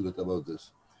chat a little bit about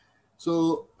this.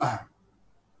 So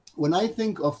when I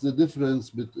think of the difference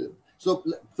between, so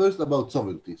first about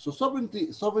sovereignty. So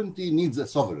sovereignty needs a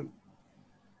sovereign.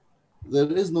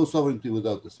 There is no sovereignty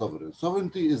without a sovereign.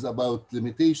 Sovereignty is about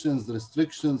limitations,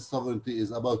 restrictions. Sovereignty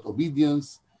is about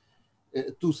obedience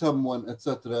to someone,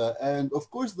 etc. And of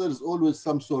course, there's always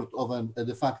some sort of a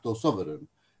de facto sovereign.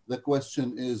 The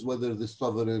question is whether the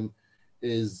sovereign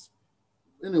is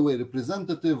in a way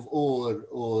representative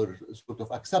or sort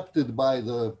of accepted by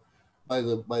the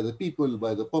people,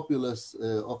 by the populace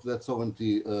of that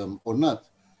sovereignty or not.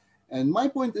 And my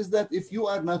point is that if you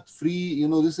are not free, you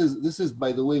know, this is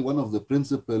by the way one of the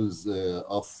principles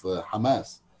of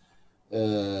Hamas.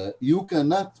 You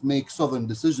cannot make sovereign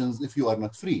decisions if you are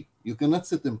not free. You cannot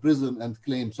sit in prison and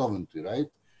claim sovereignty, right?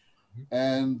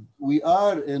 And we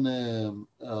are in a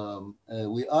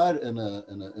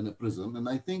prison, and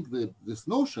I think that this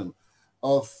notion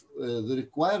of the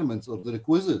requirements or the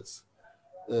requisites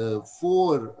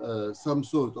for some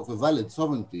sort of a valid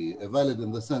sovereignty, valid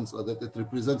in the sense that it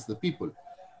represents the people,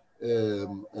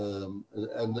 and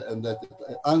that it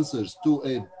answers to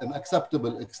an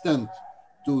acceptable extent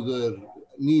to their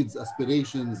needs,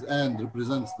 aspirations, and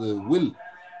represents the will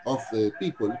of the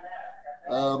people,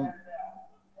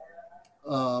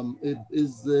 it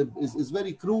is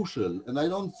very crucial. And I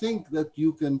don't think that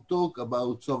you can talk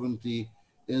about sovereignty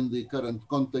in the current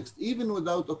context, even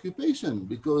without occupation,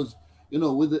 because, you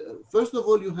know, first of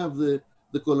all, you have the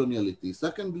coloniality.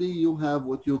 Secondly, you have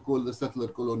what you call the settler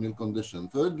colonial condition.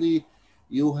 Thirdly,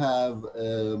 you have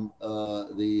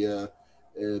the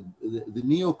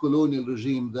neo-colonial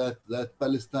regime that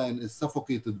Palestine is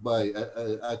suffocated by,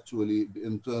 actually,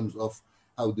 in terms of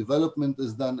how development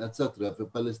is done, etc.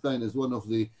 Palestine is one of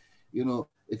the, you know,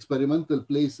 experimental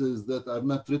places that are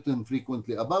not written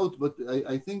frequently about, but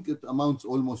I think it amounts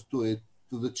almost to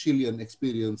the Chilean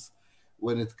experience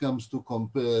when it comes to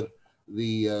compare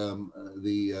the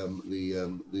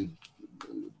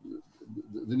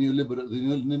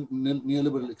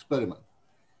neoliberal experiment.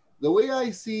 The way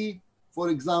I see, for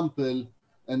example,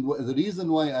 and the reason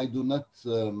why I do not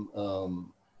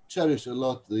cherish a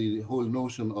lot the whole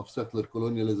notion of settler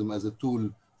colonialism as a tool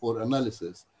for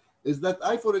analysis, is that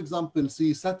I, for example,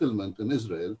 see settlement in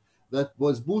Israel that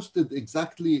was boosted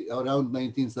exactly around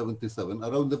 1977,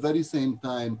 around the very same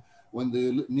time when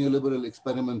the neoliberal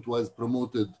experiment was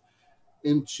promoted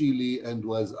in Chile and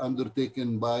was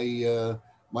undertaken by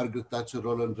Margaret Thatcher,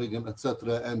 Ronald Reagan,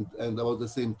 etc., and about the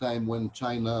same time when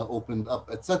China opened up,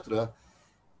 etc.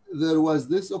 There was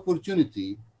this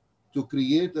opportunity to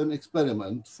create an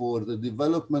experiment for the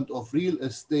development of real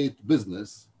estate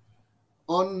business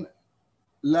on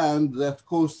land that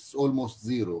costs almost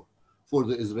zero for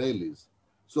the Israelis.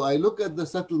 So I look at the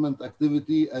settlement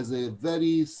activity as a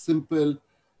very simple,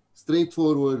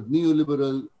 straightforward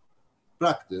neoliberal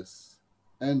practice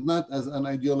and not as an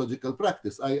ideological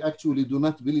practice. I actually do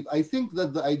not believe, I think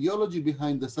that the ideology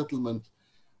behind the settlement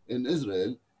in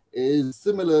Israel is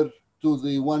similar to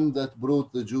the one that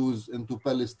brought the Jews into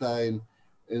Palestine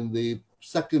in the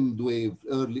second wave,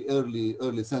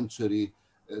 early century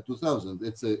 2000.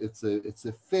 It's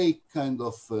a fake kind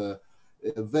of a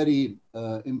very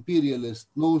imperialist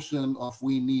notion of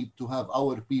we need to have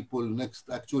our people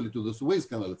next actually to the Suez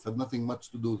Canal. It had nothing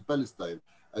much to do with Palestine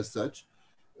as such.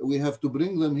 We have to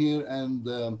bring them here and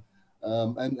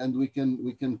we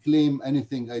can claim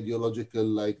anything ideological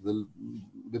like the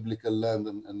biblical land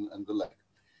and the like.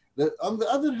 On the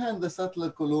other hand, the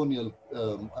settler colonial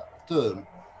term,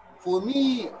 for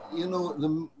me, you know,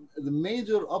 the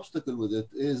major obstacle with it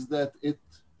is that it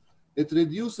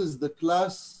reduces the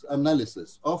class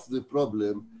analysis of the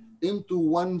problem into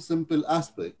one simple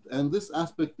aspect, and this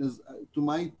aspect is, to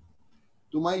my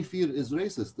fear, is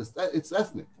racist. It's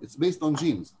ethnic. It's based on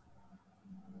genes.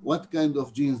 What kind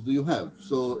of genes do you have?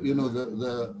 So, you know,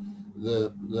 the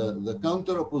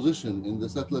counter opposition in the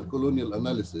settler colonial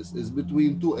analysis is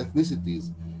between two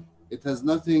ethnicities. It has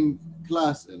nothing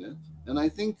class in it, and I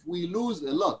think we lose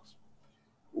a lot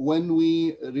when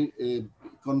we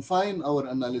confine our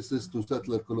analysis to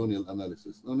settler colonial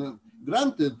analysis.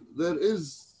 Granted, there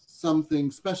is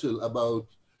something special about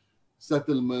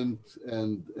settlement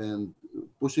and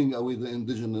pushing away the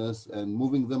indigenous and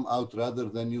moving them out rather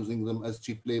than using them as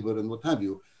cheap labor and what have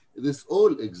you. This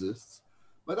all exists,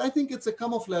 but I think it's a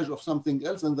camouflage of something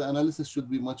else, and the analysis should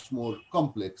be much more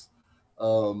complex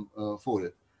for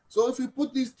it. So if we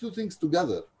put these two things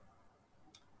together,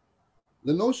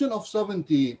 the notion of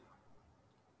sovereignty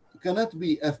cannot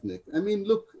be ethnic. I mean,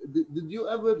 look, did you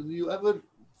ever,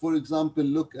 for example,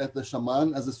 look at the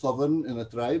shaman as a sovereign in a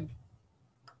tribe?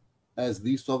 As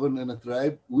the sovereign in a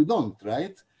tribe? We don't,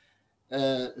 right?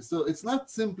 So it's not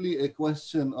simply a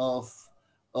question of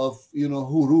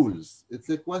who rules. It's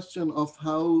a question of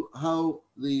how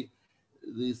the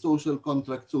social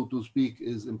contract, so to speak,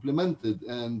 is implemented,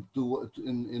 and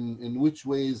in which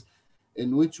ways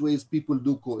people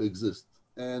do coexist.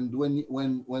 And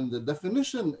when the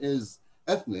definition is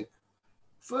ethnic,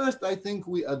 first I think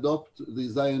we adopt the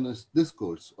Zionist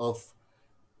discourse of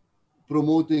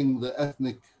promoting the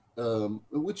ethnic,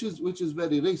 which is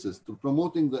very racist,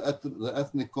 promoting the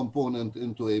ethnic component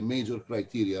into a major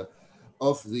criteria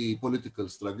of the political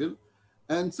struggle.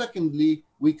 And secondly,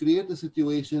 we create a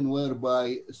situation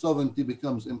whereby sovereignty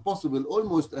becomes impossible,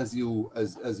 almost as you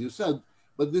said,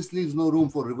 but this leaves no room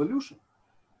for revolution.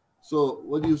 So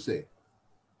what do you say?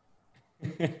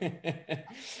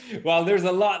 Well, there's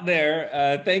a lot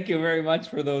there. Thank you very much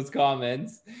for those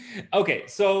comments. Okay,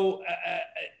 so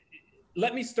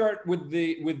let me start with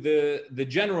the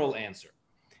general answer,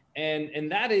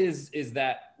 and that is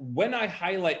that when I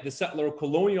highlight the settler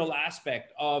colonial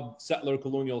aspect of settler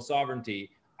colonial sovereignty,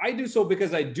 I do so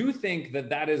because I do think that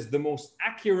that is the most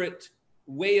accurate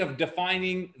way of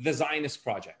defining the Zionist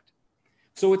project.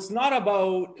 So it's not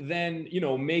about then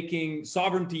making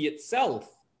sovereignty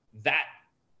itself that.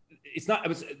 It's not.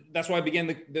 That's why I began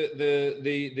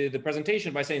the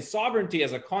presentation by saying sovereignty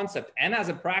as a concept and as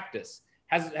a practice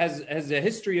has a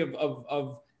history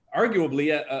of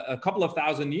arguably a couple of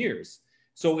thousand years.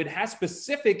 So it has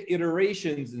specific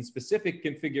iterations and specific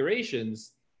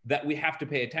configurations that we have to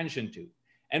pay attention to.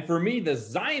 And for me, the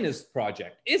Zionist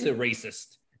project is a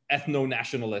racist,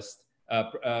 ethno-nationalist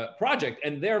project,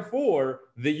 and therefore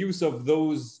the use of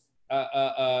those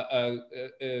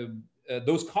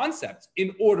concepts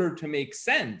in order to make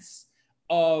sense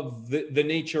of the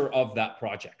nature of that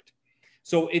project.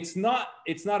 So it's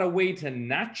not a way to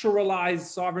naturalize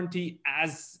sovereignty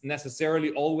as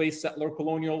necessarily always settler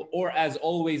colonial or as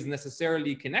always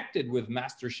necessarily connected with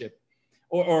mastership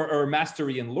or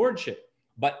mastery and lordship,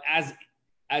 but as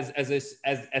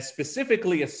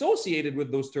specifically associated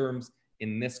with those terms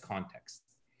in this context.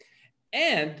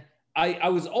 And I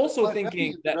was also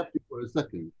thinking that. Let me interrupt you for a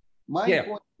second. My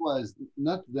point was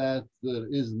not that there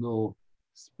is no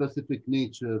specific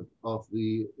nature of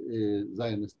the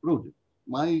Zionist project.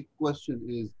 My question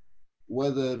is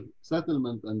whether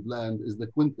settlement and land is the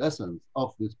quintessence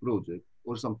of this project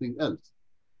or something else.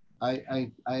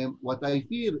 What I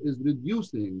fear is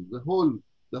reducing the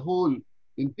whole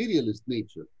imperialist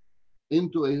nature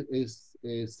into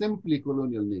a simply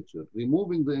colonial nature,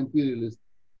 removing the imperialist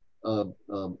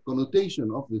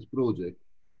connotation of this project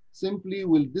simply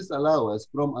will disallow us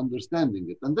from understanding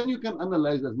it. And then you can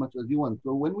analyze as much as you want.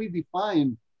 So when we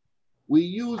define, we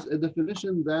use a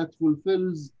definition that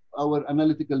fulfills our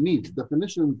analytical needs.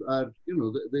 Definitions are,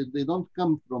 they don't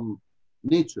come from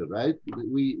nature, right?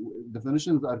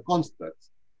 Definitions are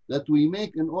constructs that we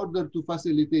make in order to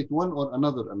facilitate one or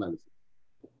another analysis.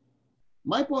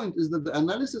 My point is that the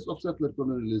analysis of settler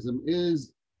colonialism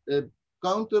is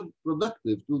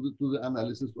counterproductive to the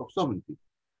analysis of sovereignty.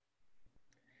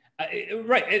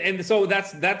 Right, and so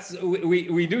that's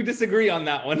we do disagree on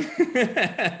that one,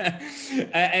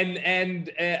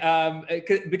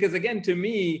 because again, to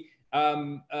me,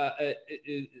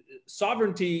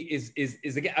 sovereignty is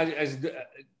again.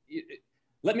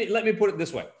 Let me put it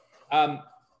this way: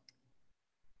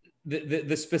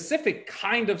 the specific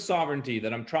kind of sovereignty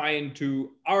that I'm trying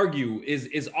to argue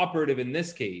is operative in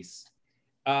this case,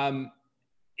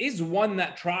 is one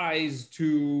that tries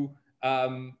to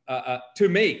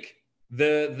make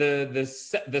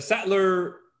the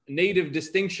settler native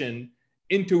distinction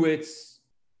into its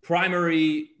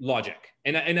primary logic.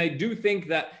 And I do think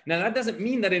that, now that doesn't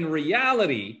mean that in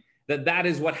reality that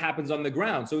is what happens on the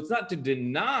ground. So it's not to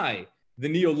deny the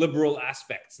neoliberal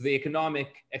aspects, the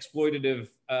economic exploitative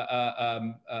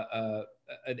and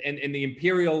the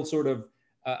imperial sort of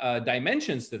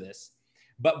dimensions to this.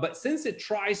 But since it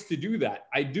tries to do that,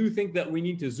 I do think that we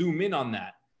need to zoom in on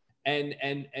that and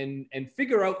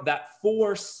figure out that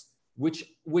force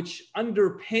which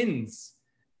underpins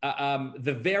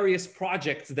the various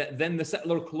projects that then the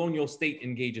settler colonial state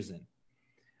engages in.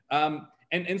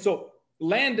 And so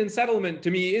land and settlement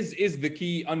to me is the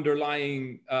key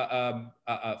underlying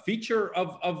feature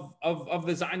of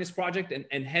the Zionist project,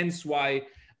 and hence why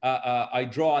I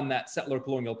draw on that settler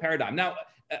colonial paradigm. Now,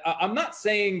 I'm not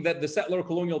saying that the settler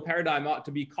colonial paradigm ought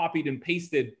to be copied and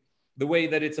pasted the way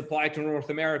that it's applied to North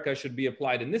America should be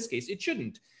applied in this case. It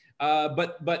shouldn't.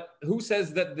 But who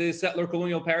says that the settler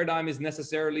colonial paradigm is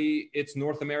necessarily its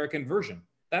North American version?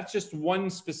 That's just one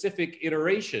specific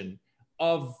iteration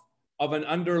of an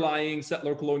underlying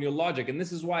settler colonial logic. And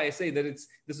this is why I say that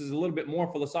this is a little bit more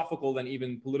philosophical than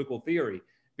even political theory.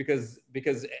 because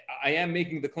I am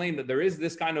making the claim that there is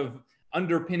this kind of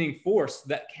underpinning force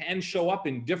that can show up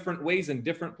in different ways in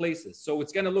different places. So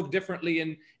it's going to look differently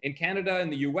in Canada, in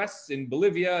the US, in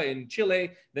Bolivia, in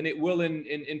Chile, than it will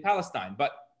in Palestine.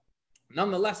 But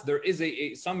nonetheless, there is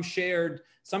some shared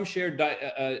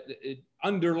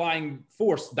underlying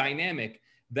force dynamic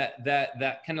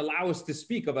that can allow us to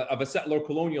speak of a settler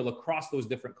colonial across those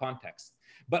different contexts.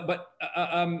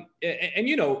 And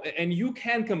you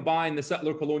can combine the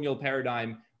settler colonial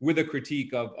paradigm with a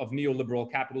critique of neoliberal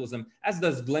capitalism, as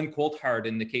does Glenn Coulthard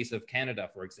in the case of Canada,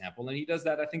 for example. And he does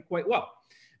that, I think, quite well.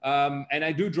 And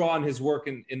I do draw on his work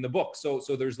in the book. So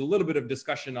there's a little bit of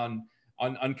discussion on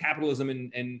capitalism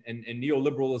and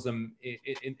neoliberalism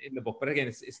in the book. But again,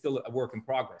 it's still a work in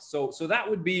progress. So that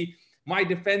would be my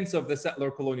defense of the settler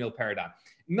colonial paradigm.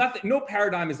 No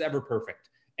paradigm is ever perfect.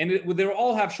 And they'll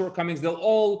all have shortcomings. They'll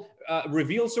all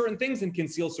reveal certain things and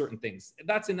conceal certain things.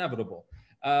 That's inevitable.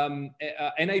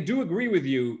 And I do agree with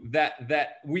you that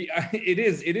it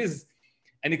is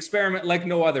an experiment like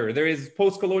no other. There is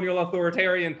post-colonial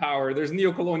authoritarian power. There's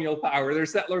neo-colonial power.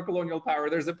 There's settler colonial power.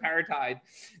 There's apartheid.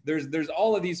 There's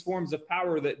all of these forms of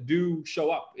power that do show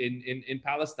up in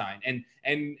Palestine,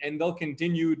 and they'll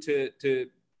continue to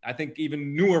I think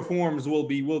even newer forms will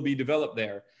be developed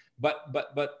there. But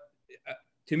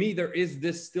to me, there is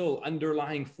this still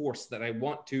underlying force that I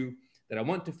want to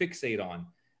fixate on.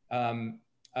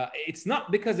 It's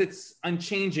not because it's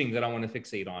unchanging that I want to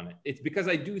fixate on it. It's because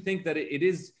I do think that it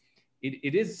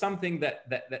is something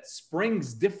that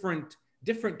springs different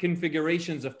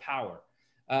configurations of power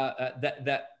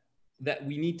that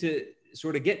we need to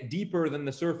sort of get deeper than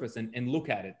the surface and look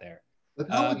at it there. But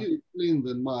how would you explain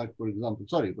then, Mark, for example,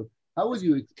 but how would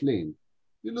you explain,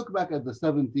 you look back at the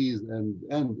 70s and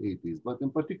 80s, but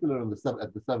in particular at the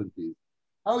 70s,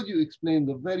 how would you explain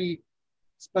the very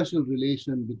special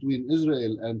relation between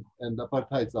Israel and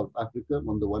apartheid South Africa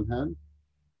on the one hand,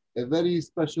 a very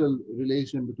special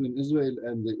relation between Israel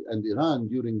and Iran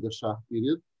during the Shah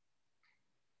period,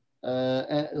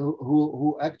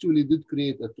 who actually did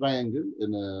create a triangle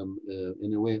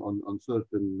in a way on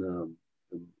certain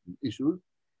issues.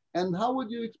 And how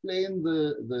would you explain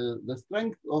the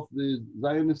strength of the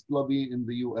Zionist lobby in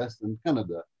the US and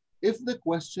Canada if the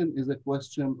question is a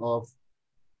question of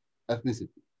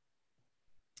ethnicity?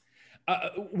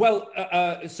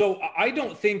 So I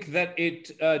don't think that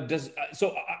it does.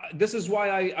 This is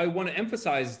why I wanted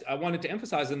to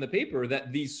emphasize in the paper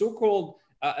that the so-called,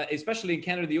 especially in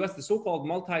Canada, the US, the so-called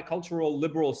multicultural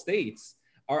liberal states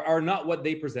are not what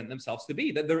they present themselves to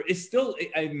be. That there is still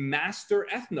a master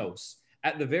ethnos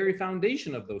at the very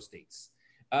foundation of those states.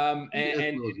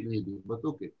 Maybe, but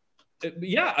okay.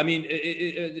 Yeah, I mean,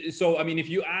 if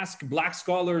you ask Black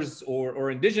scholars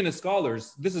or indigenous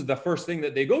scholars, this is the first thing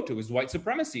that they go to is white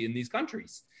supremacy in these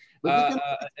countries. But you can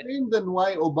explain then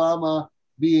why Obama,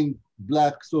 being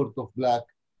black, sort of black,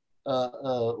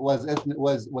 was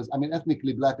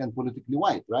ethnically black and politically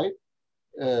white, right?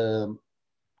 The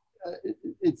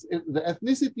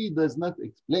ethnicity does not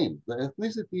explain. The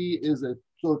ethnicity is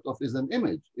an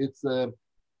image. It's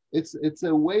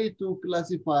a way to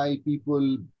classify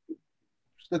people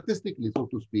statistically, so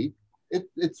to speak.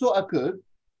 It so occurred,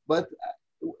 but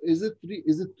is it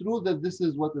true that this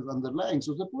is what is underlying?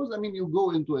 So suppose, you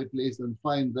go into a place and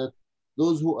find that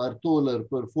those who are taller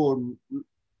perform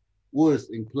worse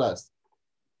in class.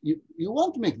 You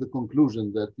won't make the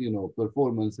conclusion that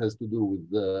performance has to do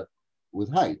with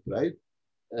height, right?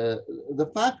 The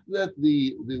fact that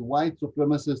the white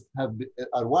supremacists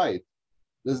are white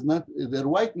their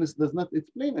whiteness does not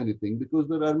explain anything, because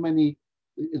there are many.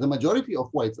 The majority of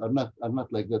whites are not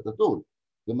like that at all.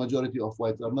 The majority of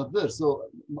whites are not there. So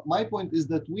my point is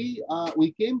that we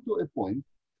came to a point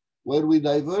where we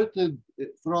diverted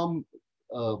from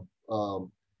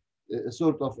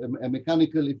sort of a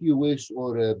mechanical, if you wish,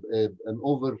 or an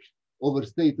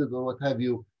overstated or what have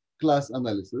you, class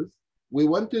analysis. We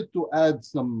wanted to add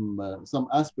some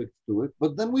aspects to it,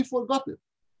 but then we forgot it.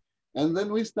 And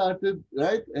then we started,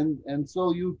 right? And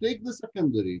so you take the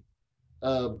secondary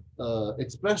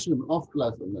expression of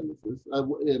class analysis,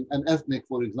 an ethnic,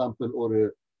 for example,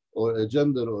 or a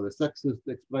gender or a sexist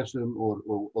expression, or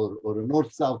a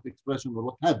north-south expression, or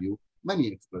what have you, many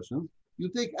expressions. You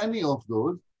take any of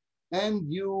those,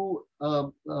 and you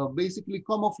basically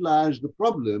camouflage the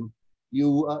problem.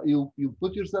 You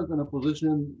put yourself in a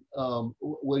position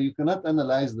where you cannot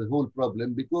analyze the whole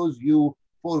problem because you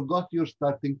forgot your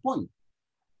starting point.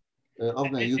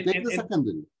 You take the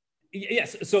secondary.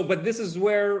 Yes. So, but this is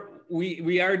where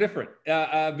we are different,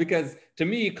 because to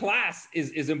me, class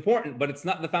is important, but it's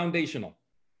not the foundational.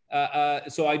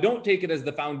 So I don't take it as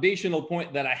the foundational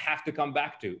point that I have to come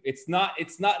back to. It's not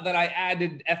that I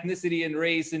added ethnicity and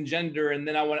race and gender, and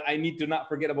then I need to not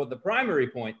forget about the primary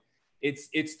point.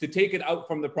 It's to take it out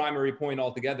from the primary point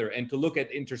altogether and to look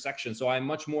at intersection. So I'm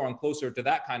much more closer to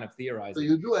that kind of theorizing. So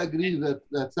you do agree that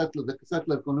the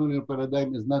settler colonial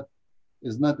paradigm is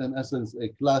not in essence a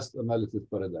class analysis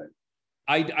paradigm?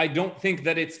 I don't think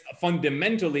that it's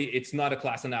not a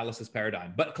class analysis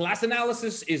paradigm, but class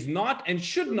analysis is not and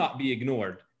should not be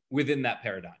ignored within that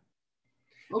paradigm.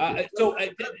 Okay.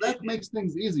 That makes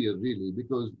things easier, really,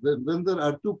 because then there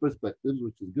are two perspectives,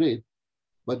 which is great.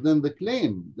 But then the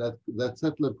claim that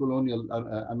settler colonial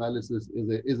analysis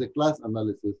is a class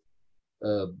analysis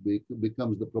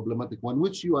becomes the problematic one,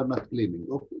 which you are not claiming.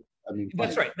 Okay. I mean,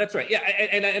 that's right. That's right. Yeah,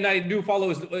 and I do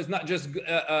follow is not just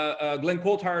Glenn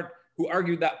Coulthard who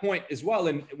argued that point as well.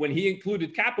 And when he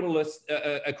included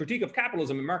a critique of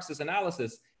capitalism in Marxist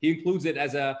analysis, he includes it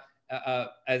as a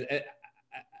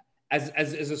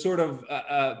sort of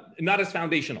not as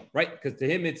foundational, right? Because to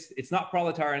him, it's not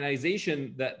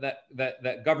proletarianization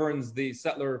that governs the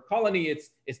settler colony.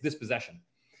 It's dispossession.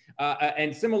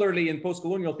 And similarly, in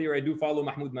post-colonial theory, I do follow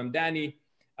Mahmoud Mamdani,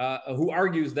 who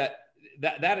argues that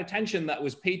attention that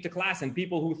was paid to class and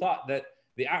people who thought that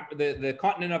the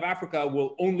continent of Africa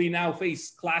will only now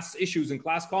face class issues and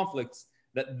class conflicts,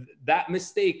 that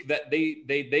mistake that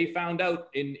they found out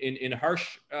in a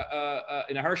harsh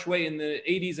way in the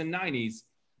 80s and 90s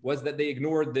was that they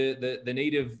ignored the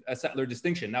native settler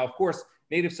distinction. Now, of course,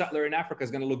 native settler in Africa is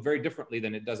going to look very differently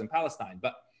than it does in Palestine,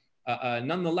 but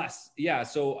nonetheless, yeah.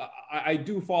 So I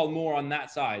do fall more on that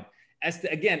side. As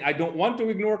to, again, I don't want to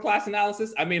ignore class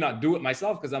analysis. I may not do it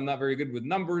myself because I'm not very good with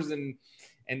numbers and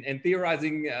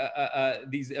theorizing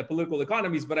these political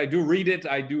economies, but I do read it,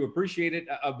 I do appreciate it,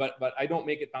 but I don't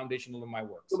make it foundational in my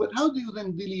work. So, but how do you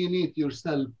then delineate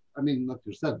yourself, I mean, not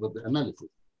yourself, but the analysis,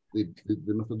 the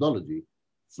methodology,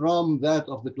 from that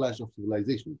of the Clash of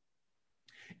Civilizations?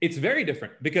 It's very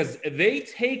different because they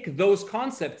take those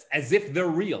concepts as if they're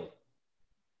real.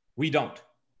 We don't.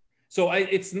 So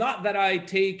it's not that I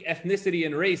take ethnicity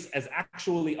and race as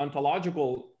actually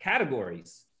ontological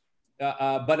categories,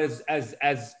 but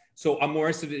so I'm more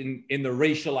interested in the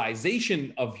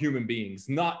racialization of human beings,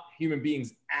 not human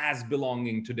beings as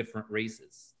belonging to different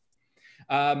races.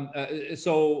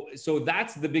 So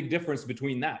that's the big difference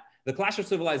between that. The Clash of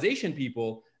Civilization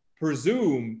people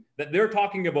presume that they're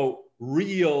talking about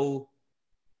real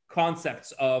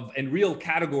concepts and real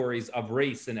categories of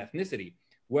race and ethnicity.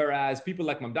 Whereas people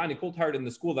like Mamdani Coulthard in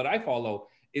the school that I follow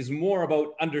is more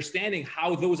about understanding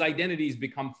how those identities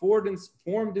become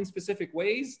formed in specific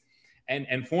ways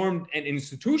and formed and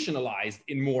institutionalized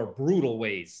in more brutal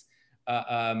ways.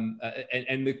 And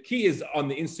the key is on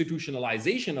the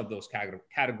institutionalization of those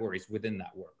categories within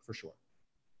that work, for sure.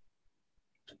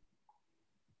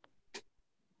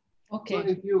 Okay. So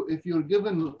if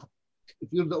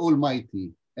you're the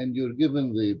Almighty and you're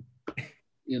given the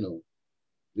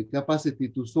capacity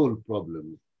to solve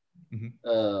problems,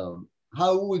 mm-hmm.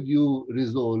 How would you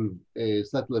resolve a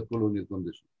settler colonial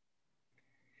condition?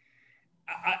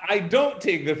 I don't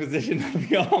take the position of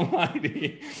the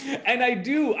Almighty. And I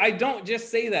don't just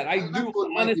say that. I do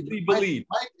honestly believe.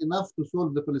 Might enough to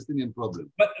solve the Palestinian problem.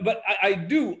 But I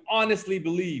do honestly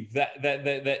believe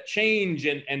that change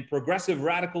and progressive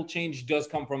radical change does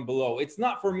come from below. It's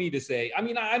not for me to say. I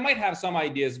mean, I might have some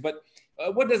ideas, but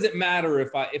what does it matter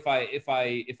if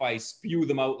I spew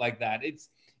them out like that?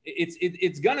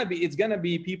 It's gonna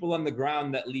be people on the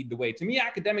ground that lead the way. To me,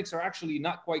 academics are actually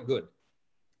not quite good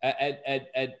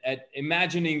at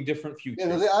imagining different futures.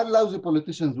 Yeah, they are lousy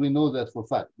politicians. We know that for a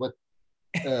fact. But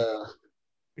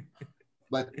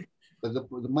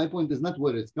my point is not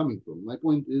where it's coming from. My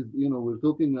point is, we're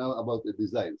talking now about a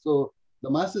design. So the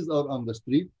masses are on the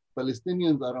street.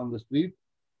 Palestinians are on the street,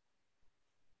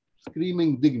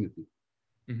 screaming dignity.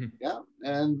 Mm-hmm. Yeah,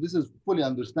 and this is fully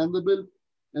understandable.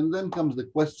 And then comes the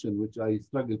question, which I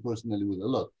struggle personally with a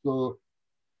lot. So,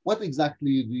 what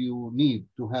exactly do you need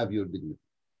to have your dignity?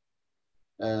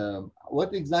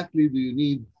 What exactly do you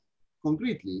need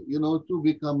concretely, to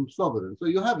become sovereign? So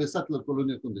you have a settler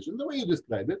colonial condition, the way you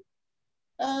describe it,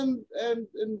 and then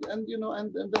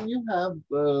you have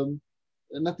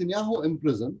Netanyahu in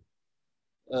prison,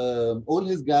 all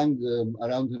his gang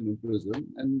around him in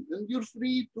prison, and you're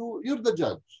free you're the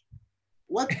judge.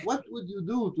 What would you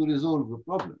do to resolve the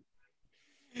problem?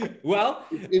 Well,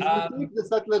 if you take the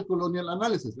settler colonial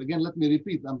analysis, again, let me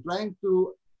repeat, I'm trying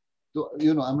to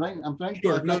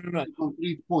attack the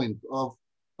concrete point of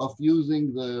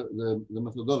using the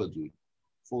methodology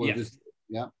for this.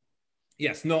 Yeah.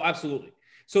 Yes. No. Absolutely.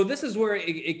 So this is where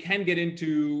it can get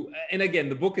into, and again,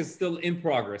 the book is still in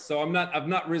progress. So I've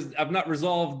not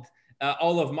resolved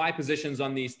all of my positions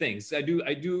on these things. I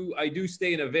do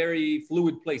stay in a very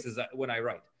fluid place when I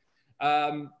write.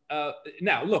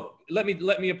 Now, look, let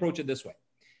me approach it this way.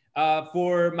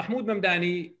 For Mahmoud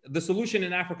Mamdani, the solution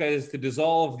in Africa is to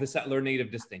dissolve the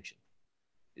settler-native distinction.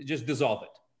 Just dissolve it.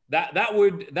 That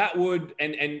would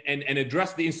and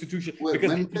address the institution,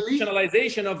 because the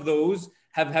institutionalization of those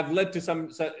have led to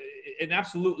an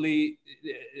absolutely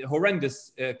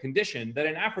horrendous condition that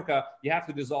in Africa you have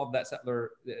to dissolve that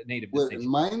settler-native distinction. In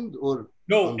mind or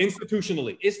no,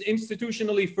 institutionally. It's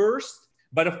institutionally first,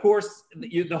 but of course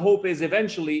the hope is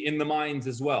eventually in the minds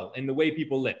as well, in the way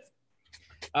people live.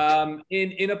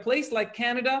 In a place like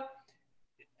Canada,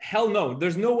 hell no,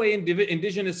 there's no way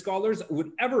indigenous scholars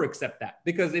would ever accept that,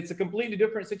 because it's a completely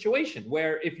different situation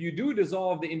where if you do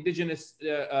dissolve the indigenous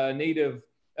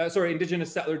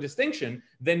indigenous settler distinction,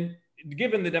 then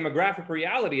given the demographic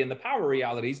reality and the power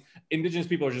realities, indigenous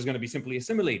people are just going to be simply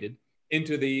assimilated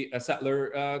into the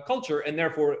settler culture, and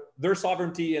therefore their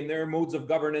sovereignty and their modes of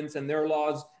governance and their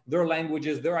laws, their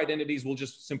languages, their identities will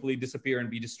just simply disappear and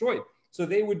be destroyed. So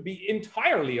they would be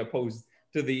entirely opposed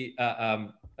to the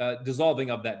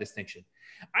dissolving of that distinction.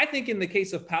 I think in the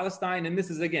case of Palestine, and this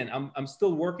is, again, I'm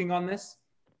still working on this,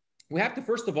 we have to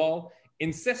first of all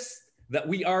insist that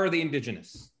we are the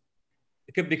indigenous.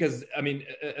 Because, I mean,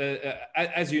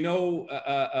 as you know,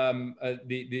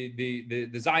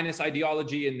 the Zionist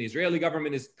ideology and the Israeli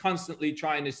government is constantly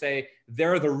trying to say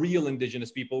they're the real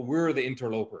indigenous people, we're the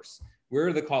interlopers,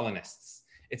 we're the colonists,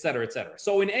 et cetera, et cetera.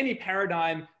 So in any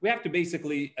paradigm, we have to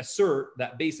basically assert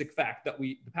that basic fact that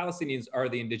the Palestinians are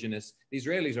the indigenous, the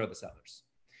Israelis are the settlers.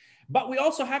 But we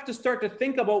also have to start to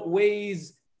think about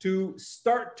ways to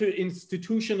start to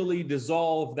institutionally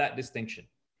dissolve that distinction.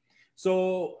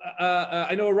 So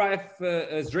I know Raif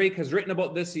Zreik has written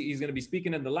about this. He's going to be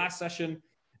speaking in the last session.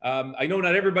 I know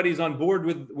not everybody's on board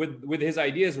with his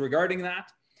ideas regarding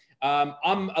that.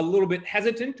 I'm a little bit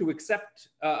hesitant to accept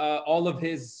all of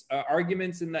his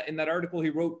arguments in that article he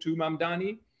wrote to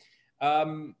Mamdani.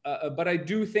 But I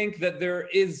do think that there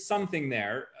is something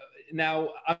there. Now,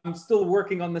 I'm still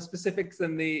working on the specifics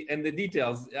and the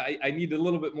details. I need a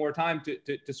little bit more time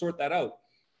to sort that out.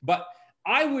 But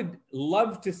I would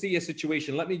love to see a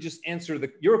situation. Let me just answer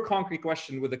your concrete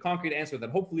question with a concrete answer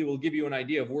that hopefully will give you an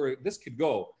idea of where this could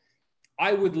go.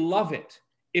 I would love it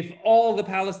if all the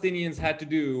Palestinians had to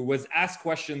do was ask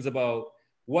questions about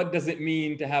what does it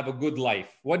mean to have a good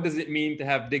life? What does it mean to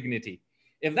have dignity?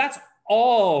 If that's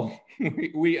all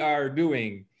we are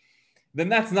doing, then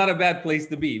that's not a bad place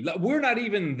to be. We're not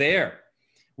even there.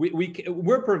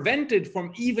 We're prevented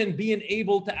from even being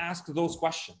able to ask those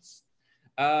questions.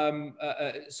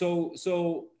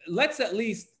 So let's at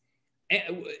least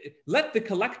let the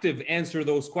collective answer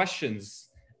those questions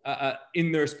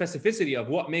in their specificity of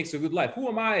what makes a good life. Who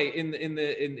am I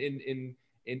in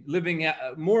living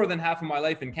more than half of my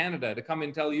life in Canada to come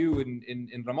and tell you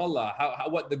in Ramallah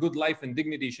what the good life and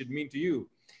dignity should mean to you?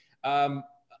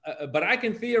 But I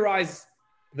can theorize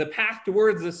the path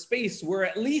towards a space where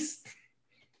at least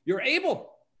you're able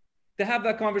to have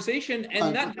that conversation,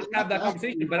 and not just have that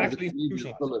conversation, but actually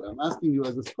institutionalize. I'm asking you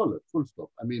as a scholar, full stop.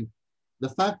 I mean, the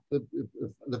fact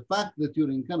that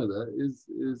you're in Canada is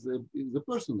a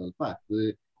personal fact.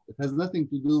 It has nothing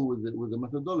to do with the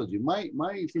methodology. My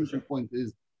essential point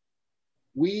is,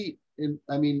 you and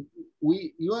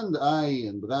I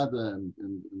and Ghada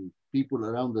and people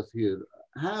around us here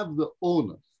have the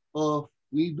onus of,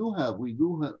 we do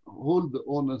hold the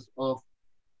onus of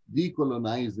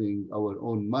decolonizing our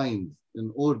own minds in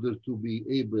order to be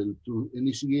able to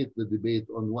initiate the debate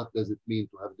on what does it mean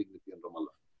to have dignity in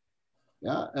Ramallah.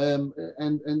 Yeah,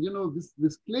 and you know,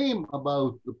 this claim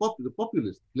about the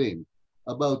populist claim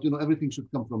about, you know, everything should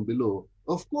come from below.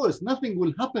 Of course, nothing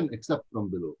will happen except from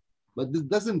below, but this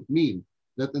doesn't mean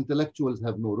that intellectuals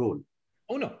have no role.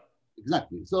 Oh no,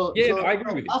 exactly. So yeah, I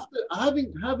agree with you. After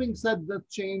having said that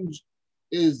change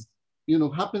is, you know,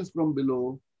 happens from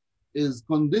below, is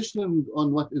conditioned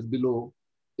on what is below,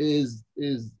 is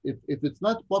if it's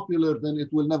not popular, then it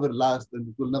will never last and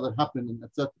it will never happen, and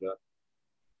etc.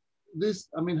 This,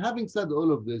 I mean, having said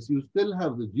all of this, you still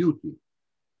have the duty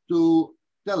to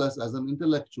tell us as an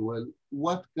intellectual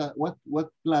what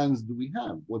plans do we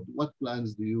have, what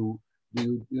plans do you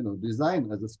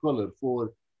design as a scholar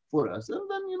for us, and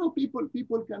then, you know, people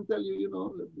can tell you, you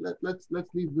know, let's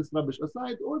leave this rubbish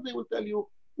aside, or they will tell you,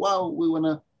 wow, we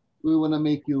wanna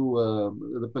make you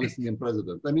the Palestinian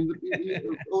president. I mean,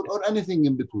 or anything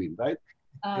in between, right?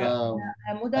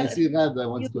 I see Ghada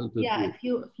wants to interfere. Yeah, if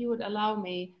you would allow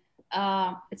me,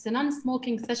 It's a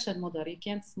non-smoking session, Mudar. You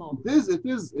can't smoke. It is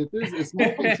a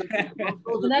smoking session.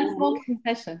 It's a non-smoking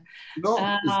session. No,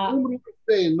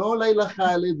 say no, Layla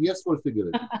Khalid, yes for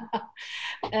cigarette.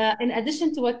 In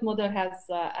addition to what Mudar has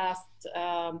asked,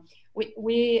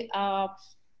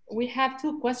 we have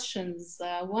two questions,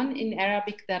 one in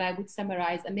Arabic that I would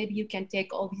summarize, and maybe you can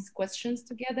take all these questions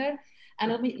together. And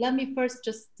let me first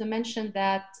just mention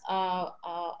that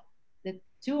the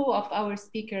two of our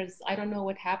speakers, I don't know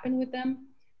what happened with them,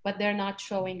 but they're not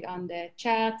showing on the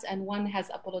chat, and one has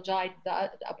apologized.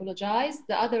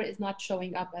 The other is not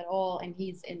showing up at all, and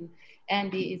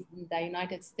Andy is in the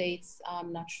United States.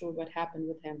 I'm not sure what happened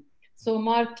with him. So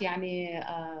Mark,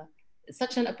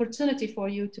 such an opportunity for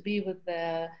you to be with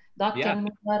the Dr.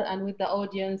 Mudar and with the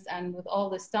audience and with all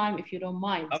this time, if you don't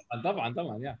mind.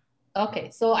 طبعا yeah. Okay,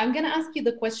 so I'm going to ask you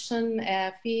the question.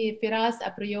 في فراس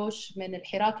أبريوش من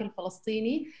الحراك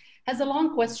الفلسطيني has a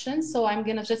long question, so I'm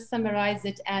going to just summarize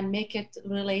it and make it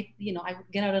relate, I'm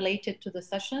going to relate it to the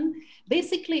session.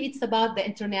 Basically, it's about the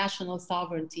international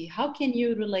sovereignty. How can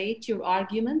you relate your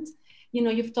argument?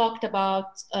 You've talked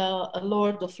about a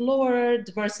Lord of Lords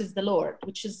versus the Lord,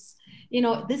 which is,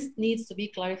 this needs to be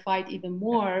clarified even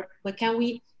more. But can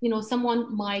we, someone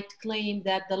might claim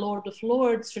that the Lord of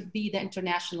Lords should be the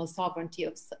international sovereignty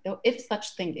if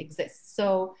such thing exists.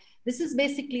 So this is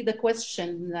basically the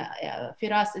question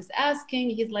Firas is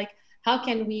asking. He's like, how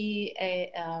can we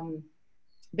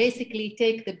basically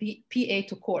take the PA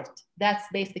to court? That's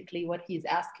basically what he's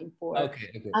asking for.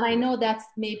 Okay. And I know that's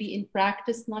maybe in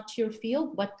practice not your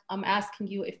field, but I'm asking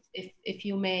you if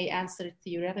you may answer it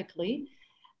theoretically.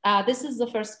 This is the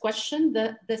first question.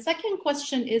 The second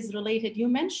question is related. You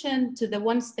mentioned to the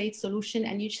one-state solution,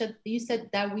 and you said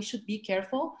that we should be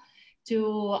careful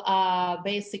to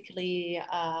basically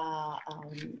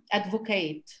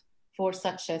advocate for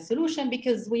such a solution,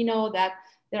 because we know that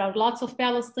there are lots of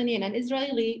Palestinian and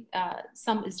Israeli,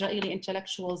 some Israeli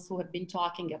intellectuals who have been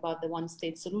talking about the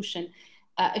one-state solution.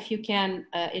 If you can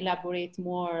elaborate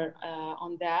more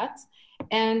on that.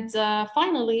 And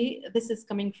finally, this is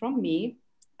coming from me.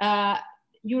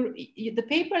 The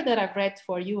paper that I've read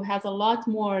for you has a lot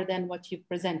more than what you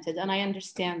presented, and I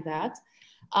understand that.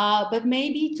 But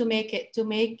maybe to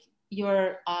make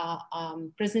your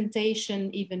presentation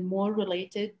even more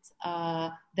related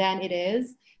than it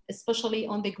is, especially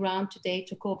on the ground today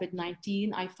to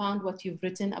COVID-19, I found what you've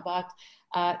written about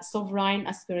sovereign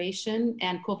aspiration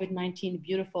and COVID-19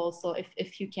 beautiful. So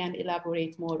if you can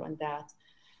elaborate more on that.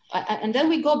 And then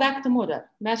we go back to Mudar.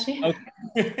 ماشي؟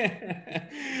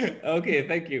 Okay,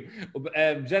 thank you.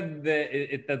 بجد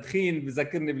التدخين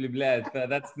بذكرني بالبلاد.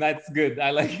 That's good.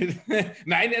 I like it.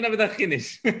 مع اني انا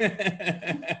بدخنش.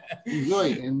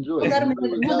 Enjoy. مدر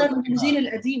من الجيل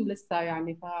القديم لسه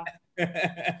يعني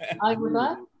I would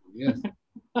like. Yes.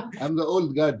 I'm the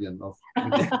old guardian of.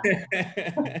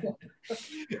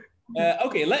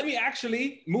 Okay, let me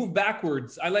actually move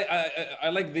backwards. I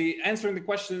like the answering the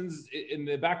questions in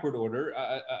the backward order.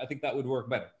 I think that would work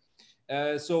better.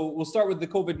 So we'll start with the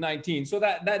COVID-19. So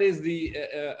that is the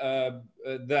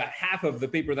half of the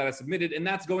paper that I submitted, and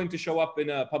that's going to show up in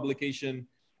a publication,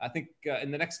 I think, in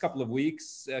the next couple of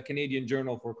weeks, Canadian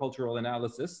Journal for Cultural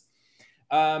Analysis.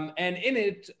 And in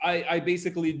it, I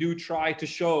basically do try to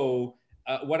show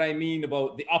what I mean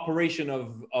about the operation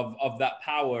of that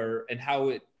power and how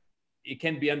it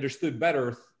can be understood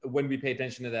better when we pay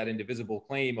attention to that indivisible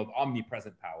claim of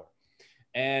omnipresent power.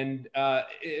 And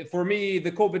for me,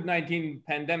 the COVID-19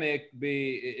 pandemic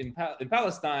in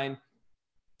Palestine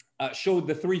showed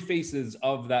the three faces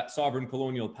of that sovereign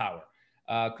colonial power.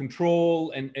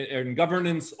 Control and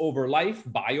governance over life,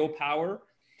 biopower,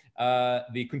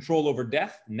 the control over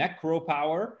death,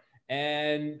 necropower,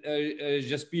 and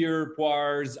Jaspir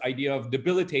Poir's idea of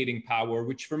debilitating power,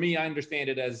 which for me, I understand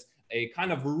it as a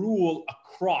kind of rule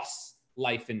across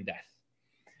life and death.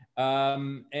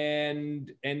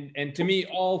 And to me,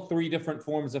 all three different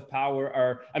forms of power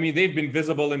are, I mean, they've been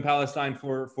visible in Palestine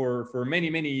for many,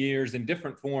 many years in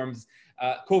different forms.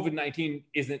 COVID-19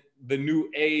 isn't the new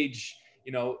age,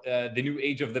 the new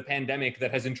age of the pandemic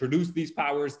that has introduced these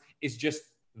powers. Is just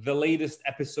the latest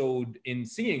episode in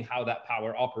seeing how that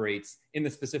power operates in the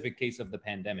specific case of the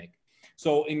pandemic.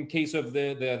 So in case of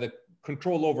the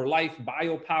control over life,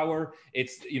 biopower,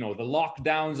 it's, the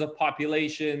lockdowns of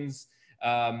populations,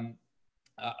 and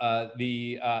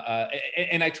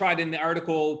I tried in the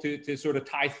article to sort of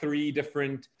tie three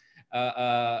different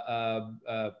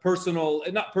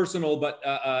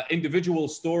individual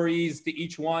stories to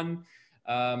each one.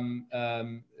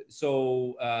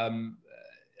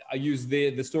 I used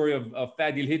the story of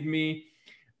Fadi al-Hidmi,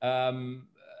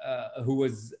 who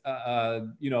was,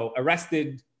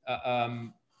 arrested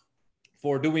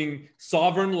for doing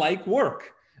sovereign-like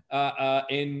work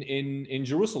in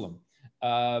Jerusalem,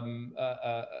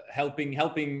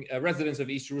 helping residents of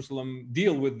East Jerusalem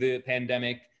deal with the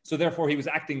pandemic. So therefore, he was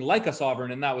acting like a sovereign,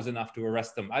 and that was enough to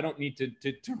arrest him. I don't need to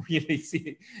really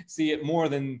see it more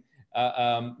than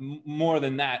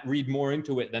that. Read more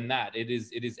into it than that. It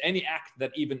is any act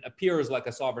that even appears like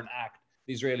a sovereign act,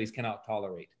 the Israelis cannot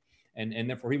tolerate. And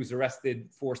therefore he was arrested,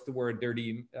 forced to wear a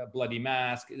dirty, bloody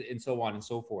mask, and so on and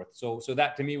so forth. So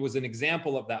that to me was an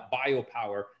example of that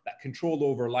biopower, that control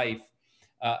over life,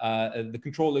 the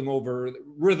controlling over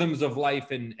rhythms of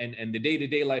life and the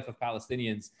day-to-day life of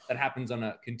Palestinians that happens on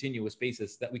a continuous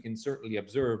basis that we can certainly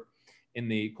observe in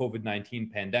the COVID-19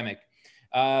 pandemic.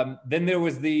 Then there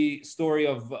was the story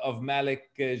of Malik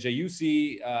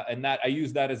Jayousi, and that I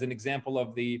use that as an example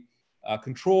of the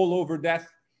control over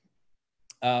death.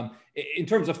 In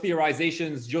terms of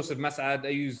theorizations, Joseph Mas'ad I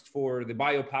used for the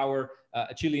biopower,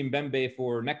 Achille Mbembe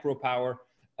for necropower,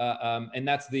 and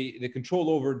that's the control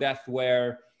over death,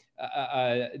 where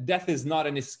death is not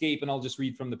an escape, and I'll just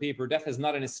read from the paper. Death is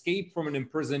not an escape from an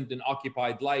imprisoned and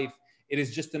occupied life. It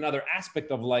is just another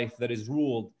aspect of life that is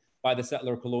ruled by the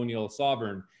settler colonial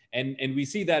sovereign. And we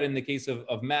see that in the case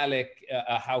of Malik,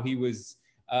 how he was,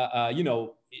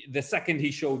 the second he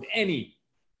showed any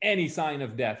sign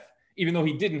of death, even though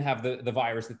he didn't have the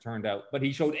virus, it turned out, but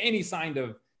he showed any sign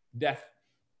of death,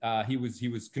 he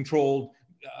was controlled,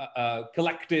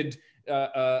 collected,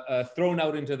 thrown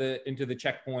out into the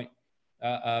checkpoint,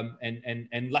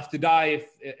 and left to die.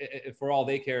 If for all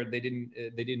they cared, they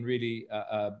didn't really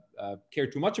care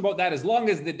too much about that, as long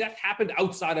as the death happened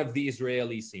outside of the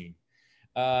Israeli scene.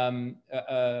 And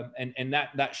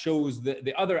that shows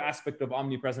the other aspect of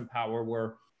omnipresent power,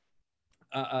 where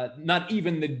not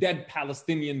even the dead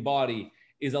Palestinian body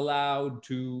is allowed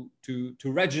to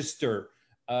register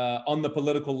on the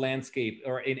political landscape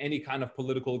or in any kind of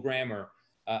political grammar.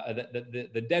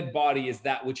 The dead body is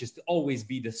that which is to always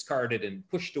be discarded and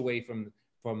pushed away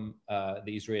from the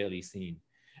Israeli scene.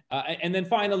 And then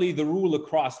finally, the rule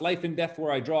across life and death,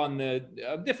 where I draw on the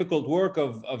difficult work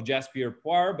of Jaspier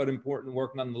Puar, but important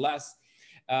work nonetheless.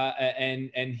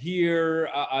 And here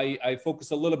I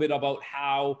focus a little bit about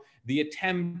how the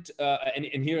attempt,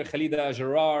 and here Khalida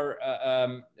Jarrar,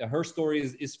 her story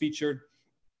is featured.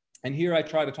 And here I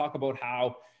try to talk about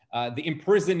how the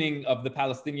imprisoning of the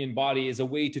Palestinian body is a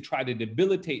way to try to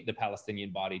debilitate the Palestinian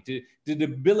body, to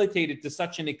debilitate it to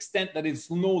such an extent that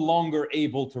it's no longer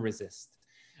able to resist.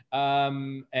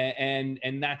 And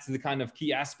that's the kind of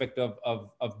key aspect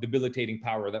of debilitating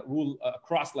power. That rule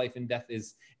across life and death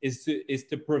is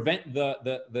to prevent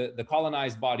the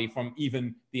colonized body from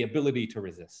even the ability to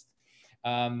resist.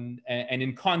 And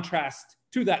in contrast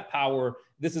to that power,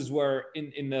 this is where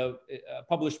in the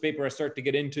published paper I start to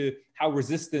get into how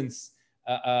resistance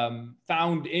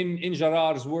found in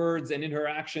Jarrar's words and in her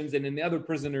actions and in the other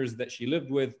prisoners that she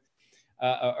lived with.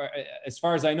 As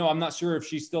far as I know, I'm not sure if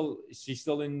she's still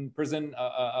in prison.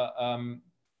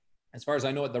 As far as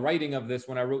I know, at the writing of this,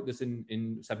 when I wrote this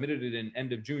submitted it in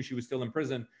end of June, she was still in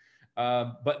prison.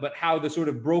 But how the sort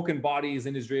of broken bodies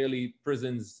in Israeli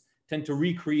prisons tend to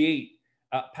recreate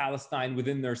Palestine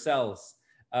within their cells.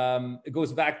 It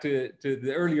goes back to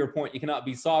the earlier point: you cannot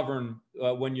be sovereign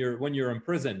when you're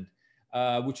imprisoned,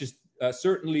 which is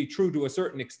certainly true to a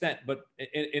certain extent. But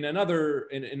in another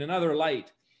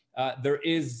light, there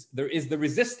is the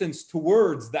resistance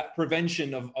towards that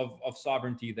prevention of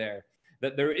sovereignty there.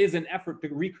 That there is an effort to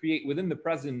recreate within the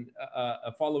present,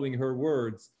 following her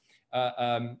words,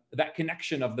 that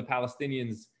connection of the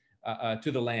Palestinians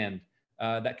to the land,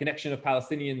 that connection of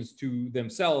Palestinians to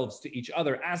themselves, to each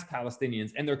other as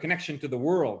Palestinians, and their connection to the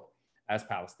world as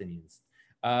Palestinians.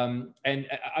 And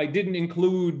I didn't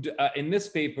include in this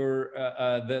paper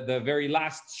the very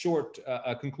last short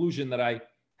conclusion that I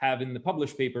have in the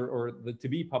published paper, or the to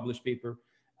be published paper,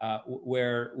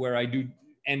 where I do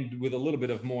end with a little bit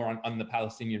of more on the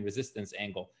Palestinian resistance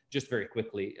angle. Just very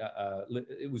quickly,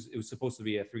 it was supposed to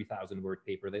be a 3,000 word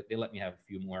paper. They let me have a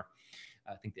few more.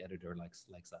 I think the editor likes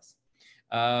us.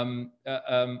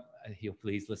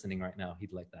 He's listening right now.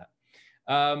 He'd like that.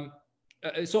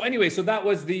 So anyway, so that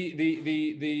was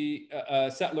the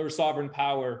settler sovereign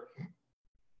power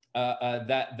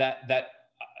that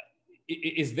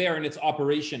is there in its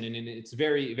operation, and in its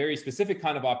very, very specific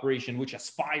kind of operation, which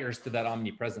aspires to that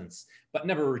omnipresence, but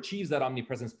never achieves that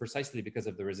omnipresence precisely because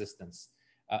of the resistance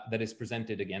that is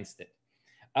presented against it.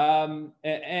 And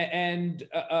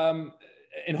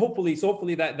hopefully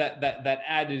that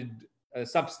added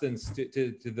substance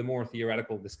to the more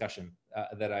theoretical discussion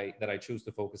that I chose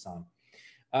to focus on.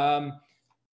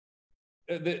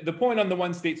 the point on the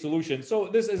one-state solution. So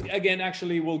this is, again,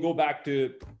 actually, we'll go back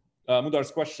to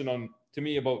Mudar's question to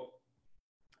me about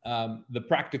the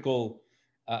practical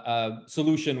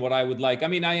solution, what I would like. I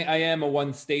mean, I am a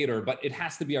one-stater, but it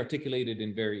has to be articulated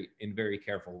in very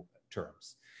careful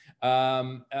terms.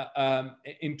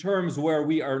 In terms where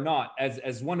we are not,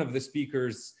 as one of the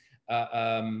speakers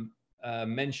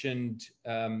mentioned,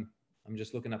 I'm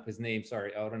just looking up his name.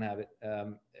 Sorry, I don't have it. I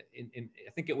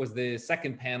think it was the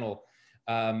second panel.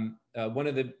 One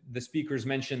of the speakers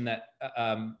mentioned that,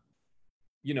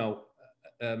 you know,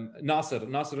 Nasser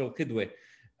al-Qidwi,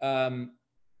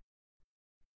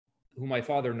 who my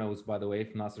father knows, by the way.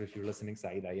 If Nasser, if you're listening,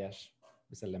 Saeed Ayash,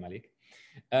 bisallam alik.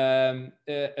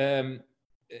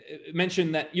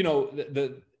 Mentioned that, you know,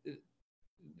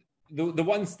 the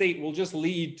one state will just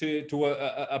lead to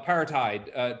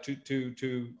apartheid,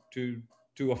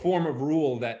 to a form of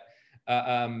rule that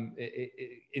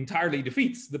entirely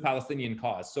defeats the Palestinian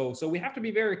cause. So we have to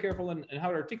be very careful in how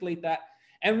to articulate that.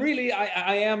 And really,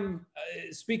 I am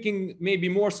speaking maybe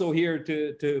more so here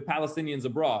to Palestinians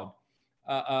abroad,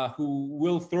 who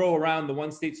will throw around the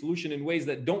one-state solution in ways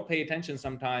that don't pay attention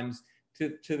sometimes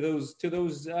to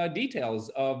those details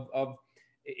of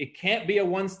it can't be a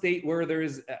one state where there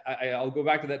is, I'll go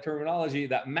back to that terminology,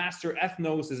 that master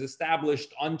ethnos is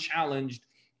established unchallenged,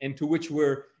 and to which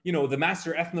we're, you know, the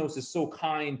master ethnos is so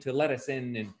kind to let us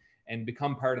in and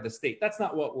become part of the state. That's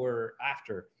not what we're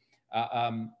after.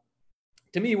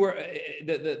 To me, we're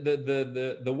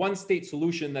the one state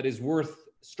solution that is worth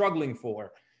struggling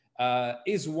for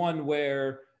is one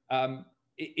where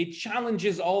it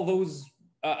challenges all those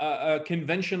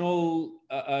conventional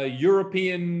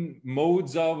European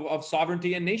modes of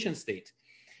sovereignty and nation state.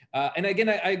 And again,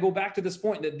 I go back to this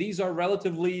point that these are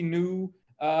relatively new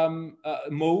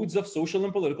modes of social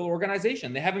and political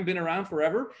organization. They haven't been around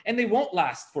forever, and they won't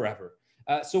last forever.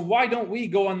 So why don't we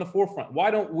go on the forefront?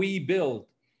 Why don't we build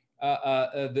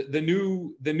the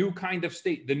new kind of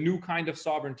state, the new kind of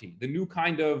sovereignty, the new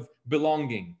kind of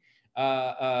belonging,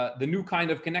 the new kind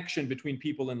of connection between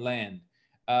people and land,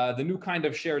 the new kind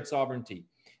of shared sovereignty.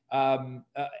 And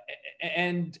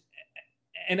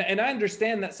I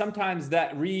understand that sometimes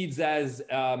that reads as,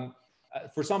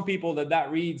 for some people,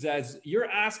 that reads as you're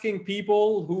asking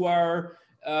people who are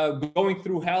going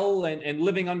through hell and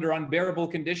living under unbearable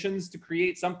conditions to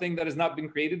create something that has not been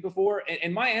created before.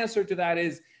 And my answer to that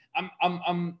is,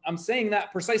 I'm saying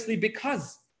that precisely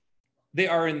because they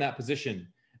are in that position.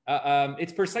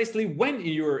 It's precisely when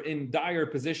you're in dire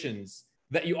positions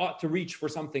that you ought to reach for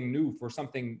something new, for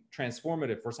something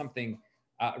transformative, for something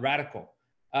radical,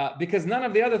 because none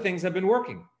of the other things have been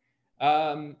working.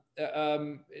 None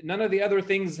of the other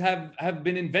things have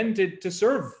been invented to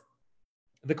serve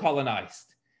the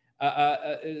colonized.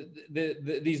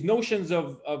 These notions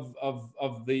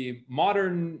of the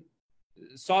modern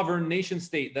sovereign nation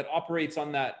state that operates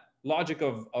on that logic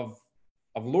of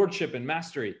lordship and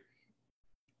mastery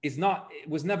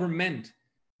was never meant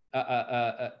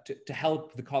to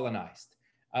help the colonized.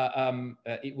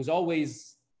 It was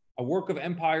always a work of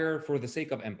empire for the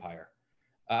sake of empire.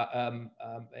 And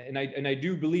I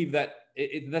do believe that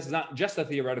that's not just a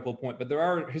theoretical point, but there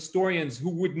are historians who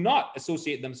would not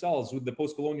associate themselves with the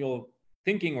post-colonial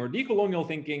thinking or decolonial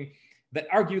thinking that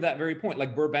argue that very point,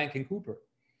 like Burbank and Cooper.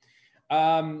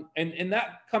 And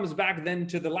that comes back then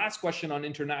to the last question on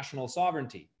international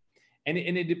sovereignty. And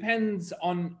it depends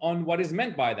on what is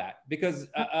meant by that, because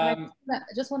I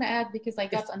just want to add, because I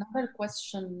got another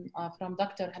question from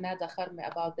Dr. Hamada Kharmi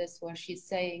about this, where she's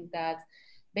saying that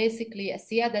basically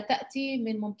السيادة تأتي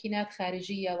من ممكنات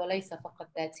خارجية وليس فقط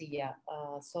ذاتية.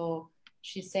 So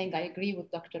she's saying, I agree with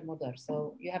Dr. Mudar.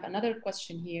 So you have another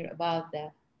question here about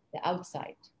the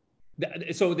outside.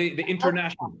 So the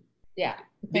international. Yeah.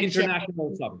 The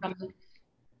international sovereignty.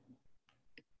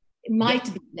 It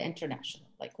might be the international,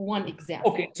 like one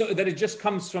example. Okay, so that it just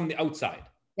comes from the outside.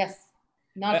 Yes,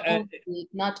 not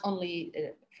only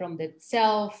from the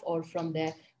self or from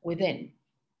the within.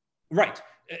 Right.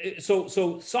 So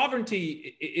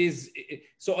sovereignty is,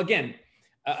 so again,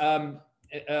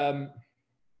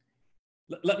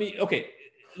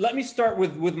 let me start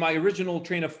with my original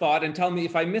train of thought and tell me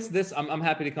if I miss this. I'm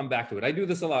happy to come back to it. I do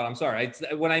this a lot. I'm sorry.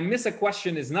 When I miss a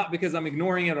question, it's not because I'm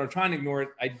ignoring it or trying to ignore it.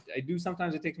 I do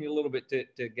sometimes. It takes me a little bit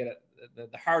to get at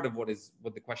the heart of what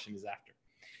the question is after.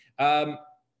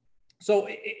 So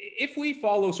if we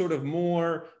follow sort of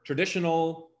more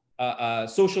traditional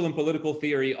social and political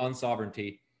theory on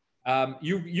sovereignty,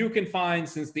 you can find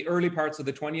since the early parts of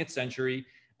the 20th century,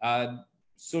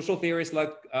 social theorists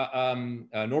like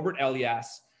Norbert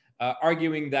Elias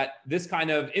arguing that this kind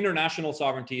of international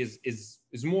sovereignty is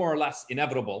is more or less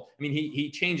inevitable. I mean, he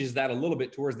changes that a little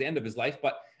bit towards the end of his life,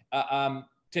 but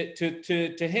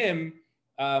to him,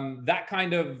 that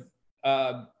kind of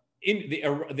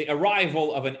the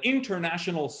arrival of an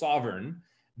international sovereign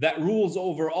that rules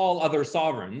over all other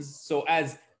sovereigns, so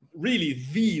as really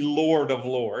the Lord of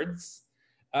Lords,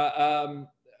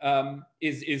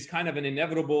 is kind of an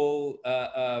inevitable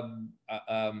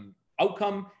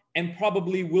outcome, and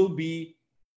probably will be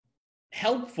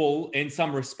helpful in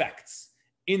some respects,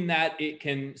 in that it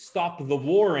can stop the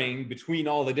warring between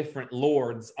all the different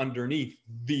lords underneath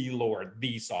the Lord,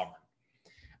 the sovereign.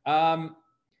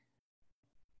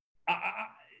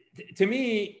 To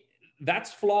me,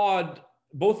 that's flawed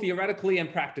both theoretically and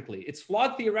practically. It's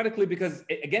flawed theoretically because,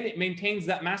 again, it maintains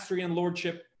that mastery and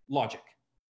lordship logic.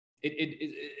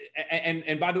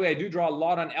 And by the way, I do draw a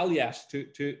lot on Elias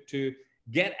to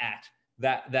get at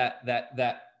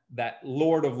that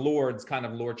Lord of Lords kind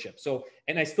of lordship. So,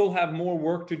 and I still have more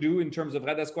work to do in terms of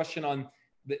Ghada's question on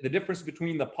the difference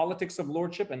between the politics of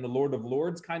lordship and the Lord of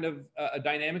Lords kind of a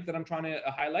dynamic that I'm trying to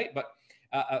highlight. But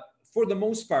for the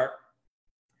most part,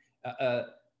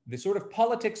 the sort of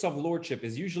politics of lordship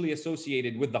is usually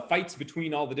associated with the fights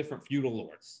between all the different feudal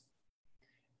lords.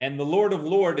 And the Lord of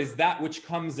Lords is that which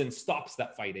comes and stops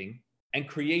that fighting and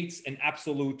creates an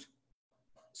absolute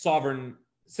sovereign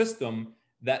system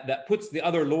that puts the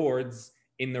other lords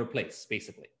in their place,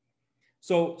 basically.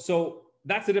 So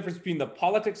that's the difference between the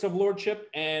politics of lordship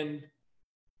and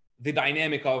the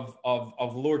dynamic of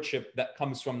lordship that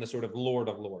comes from the sort of Lord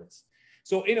of Lords.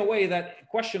 So in a way, that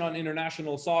question on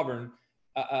international sovereign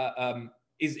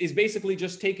is basically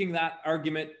just taking that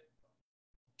argument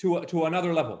to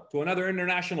another level, to another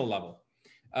international level,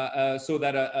 so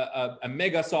that a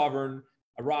mega sovereign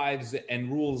arrives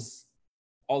and rules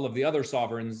all of the other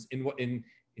sovereigns in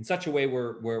such a way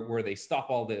where they stop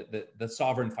all the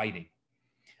sovereign fighting.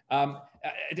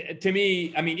 To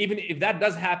me, I mean, even if that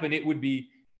does happen, it would be,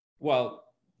 well,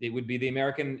 it would be the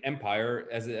American empire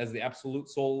as the absolute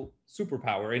sole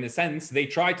superpower. In a sense, they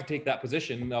tried to take that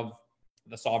position of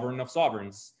the sovereign of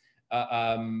sovereigns.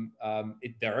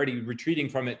 They're already retreating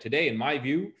from it today, in my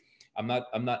view. I'm not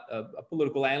a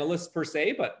political analyst per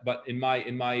se, but in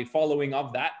my following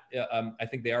of that, I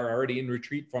think they are already in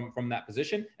retreat from that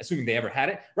position, assuming they ever had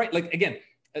it, right? Like, again,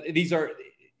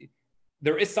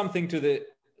 there is something to the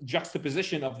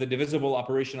juxtaposition of the divisible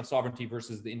operation of sovereignty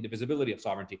versus the indivisibility of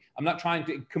sovereignty. I'm not trying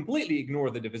to completely ignore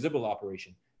the divisible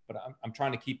operation, but I'm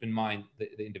trying to keep in mind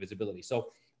the indivisibility.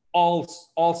 So all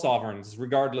sovereigns,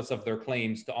 regardless of their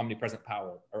claims to omnipresent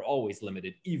power, are always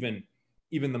limited, even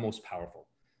the most powerful.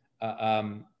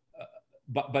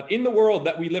 But in the world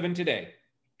that we live in today,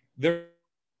 there,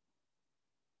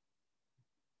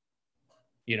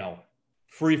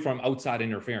 free from outside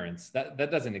interference, that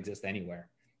doesn't exist anywhere.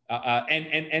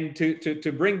 And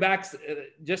to bring back,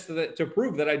 just to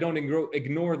prove that I don't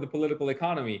ignore the political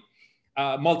economy,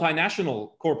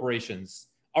 multinational corporations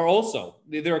are also,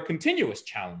 they're a continuous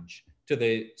challenge to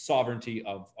the sovereignty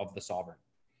of the sovereign.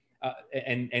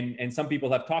 And some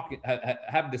people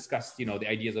have discussed, the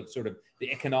ideas of sort of the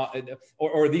economic,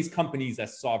 or these companies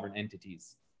as sovereign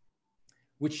entities,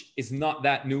 which is not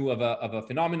that new of a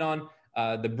phenomenon.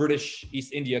 The British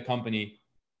East India Company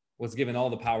was given all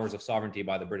the powers of sovereignty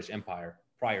by the British Empire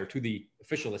prior to the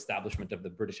official establishment of the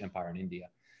British Empire in India.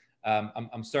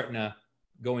 I'm starting to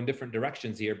go in different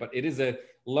directions here, but it is a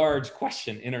large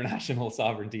question, international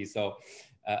sovereignty. So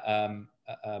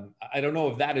I don't know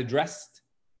if that addressed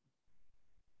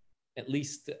at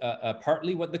least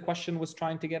partly what the question was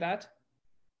trying to get at.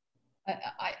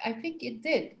 I think it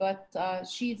did, but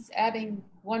she's adding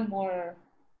one more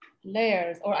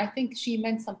layers, or I think she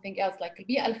meant something else, like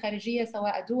البيئة الخارجية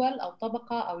سواء دول أو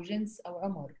طبقة أو جنس أو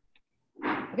عمر.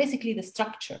 Basically the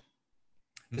structure.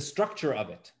 The structure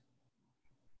of it.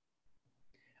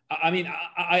 I mean,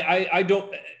 I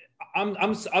don't,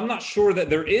 I'm not sure that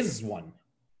there is one.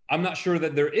 I'm not sure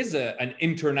that there is an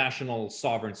international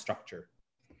sovereign structure.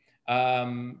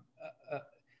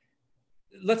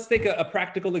 Let's take a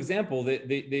practical example,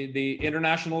 the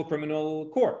International Criminal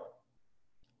Court.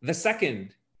 The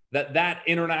second that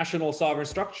international sovereign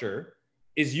structure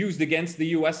is used against the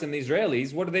US and the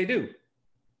Israelis, what do?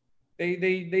 They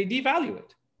devalue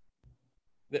it.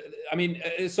 I mean,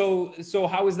 so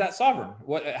how is that sovereign?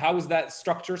 How is that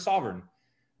structure sovereign?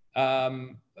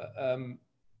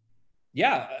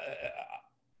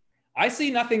 I see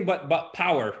nothing but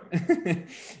power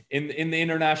in the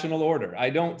international order. I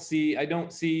don't see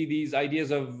these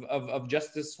ideas of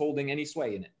justice holding any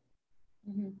sway in it.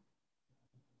 Mm-hmm.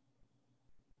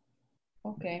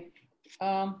 Okay,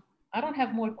 I don't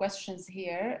have more questions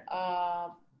here.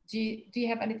 Do you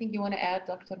have anything you want to add,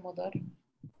 Dr. Modar?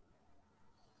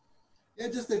 Yeah,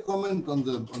 just a comment on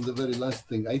the very last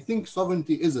thing. I think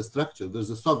sovereignty is a structure. There's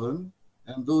a sovereign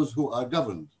and those who are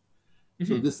governed.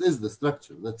 So this is the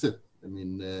structure. That's it. I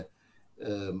mean,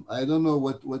 I don't know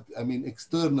what I mean.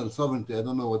 External sovereignty. I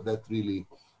don't know what that really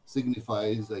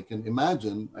signifies. I can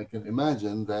imagine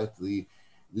that the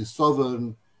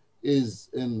sovereign is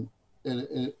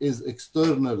is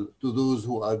external to those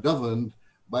who are governed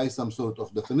by some sort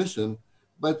of definition.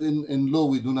 But in law,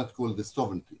 we do not call this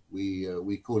sovereignty.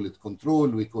 We call it control.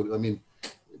 We call it, I mean,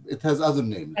 it has other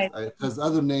names. Right. It has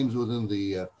other names within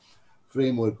the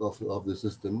framework of the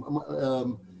system.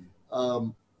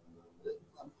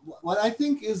 What I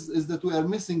think is that we are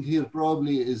missing here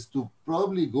probably is to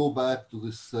go back to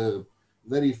this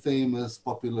very famous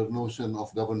popular notion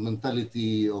of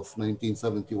governmentality of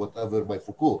 1970 whatever by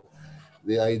Foucault,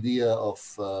 the idea of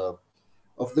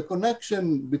the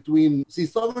connection between, see,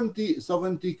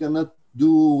 sovereignty cannot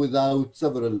do without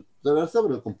there are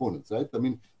several components, right? I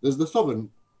mean, there's the sovereign,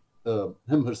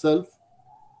 him, herself,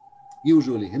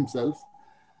 usually himself.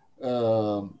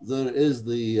 There is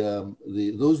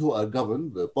those who are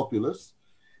governed, the populace,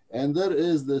 and there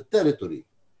is the territory.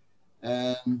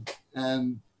 And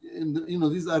you know,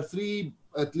 these are three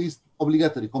at least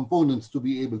obligatory components to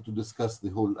be able to discuss the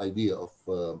whole idea of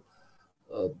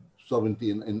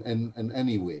sovereignty in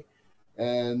any way.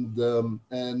 And the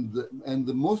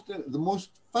most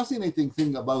fascinating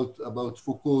thing about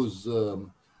Foucault's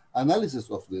analysis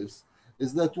of this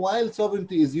is that while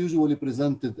sovereignty is usually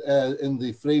presented in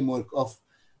the framework of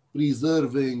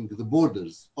preserving the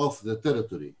borders of the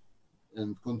territory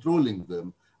and controlling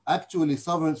them, actually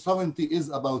sovereignty is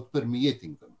about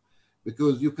permeating them,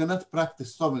 because you cannot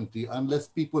practice sovereignty unless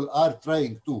people are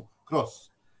trying to cross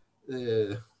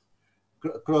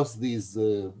these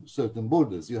certain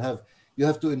borders. You have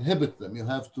to inhibit them, you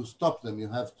have to stop them, you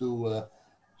have to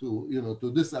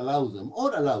disallow them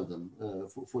or allow them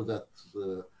for that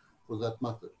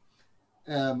matter.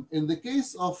 In the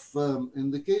case of when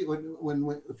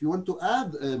if you want to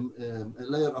add a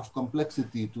layer of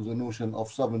complexity to the notion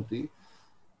of sovereignty,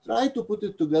 try to put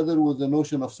it together with the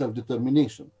notion of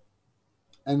self-determination,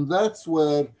 and that's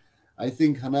where I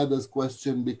think Hanada's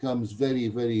question becomes very,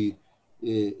 very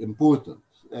important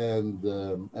and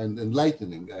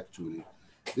enlightening, actually,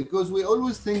 because we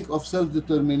always think of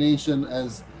self-determination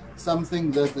as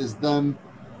something that is done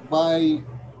by.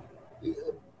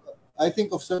 I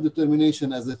think of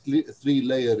self-determination as a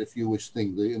three-layer, if you wish,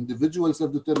 thing: the individual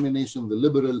self-determination, the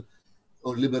liberal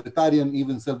or libertarian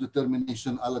even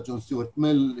self-determination, a la John Stuart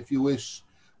Mill, if you wish,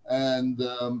 and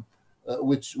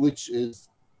which is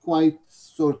quite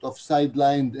sort of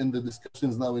sidelined in the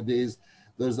discussions nowadays.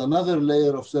 There's another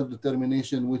layer of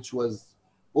self-determination which was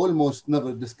almost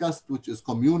never discussed, which is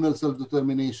communal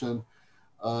self-determination.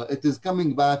 It is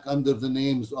coming back under the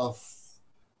names of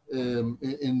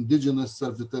indigenous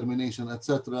self-determination,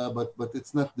 etc., but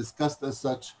it's not discussed as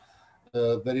such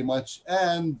very much.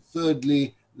 And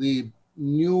thirdly, the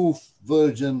new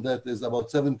version that is about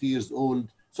 100 years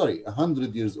old,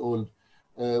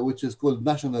 which is called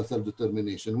national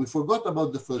self-determination. We forgot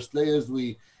about the first layers.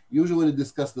 We usually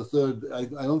discuss the third. I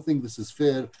don't think this is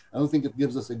fair. I don't think it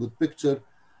gives us a good picture.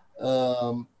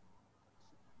 The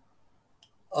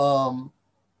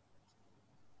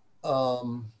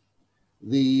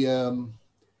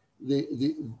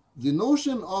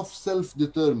notion of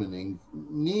self-determining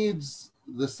needs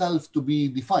the self to be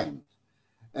defined,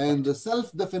 and the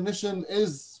self-definition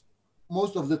is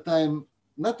most of the time,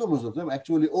 not most of the time,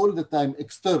 actually all the time,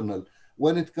 external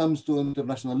when it comes to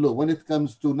international law, when it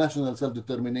comes to national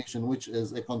self-determination, which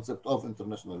is a concept of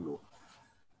international law.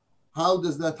 How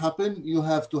does that happen? You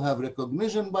have to have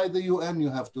recognition by the UN, you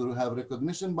have to have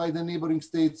recognition by the neighboring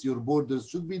states, your borders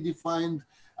should be defined,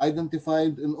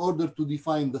 identified in order to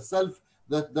define the self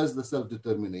that does the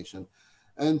self-determination.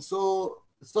 And so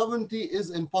sovereignty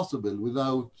is impossible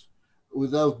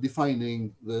without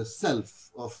defining the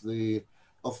self of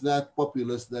that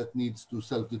populace that needs to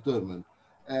self-determine.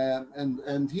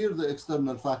 And here the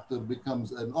external factor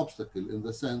becomes an obstacle, in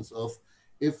the sense of,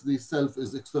 if the self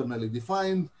is externally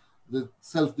defined, the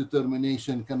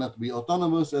self-determination cannot be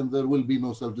autonomous, and there will be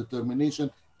no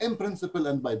self-determination in principle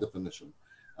and by definition.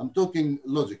 I'm talking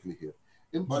logically here.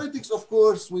 In politics, of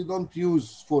course, we don't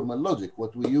use formal logic.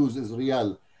 What we use is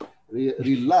real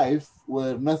life,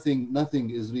 where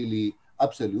nothing is really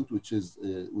absolute, which is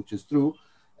true.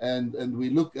 And we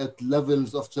look at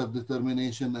levels of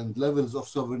self-determination and levels of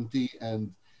sovereignty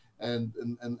and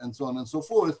so on and so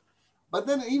forth. But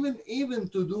then even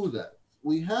to do that,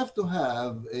 we have to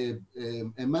have a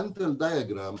mental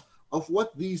diagram of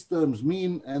what these terms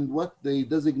mean and what they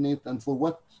designate, and for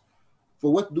what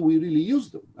do we really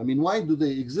use them? I mean, why do they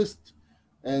exist?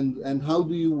 and how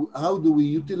do we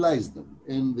utilize them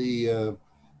in the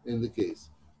case.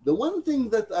 The one thing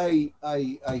that I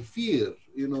fear,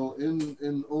 you know,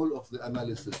 in all of the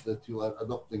analysis that you are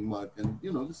adopting, Mark, and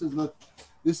you know,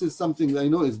 this is something I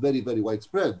know is very, very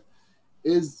widespread,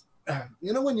 is,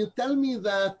 you know, when you tell me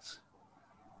that,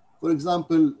 for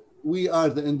example, we are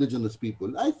the indigenous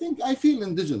people, I feel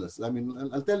indigenous. I mean,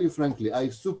 I'll tell you frankly, I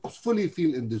fully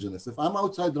feel indigenous. If I'm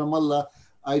outside Ramallah,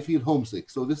 I feel homesick.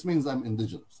 So this means I'm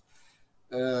indigenous.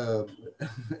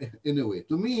 In a way,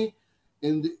 to me,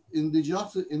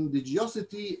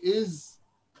 indigenosity is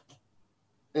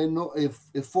a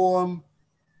form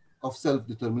of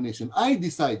self-determination. I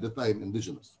decide that I'm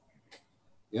indigenous.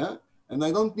 Yeah. And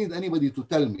I don't need anybody to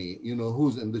tell me, you know,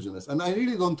 who's indigenous. And I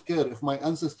really don't care if my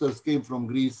ancestors came from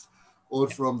Greece or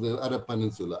from the Arab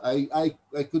Peninsula. I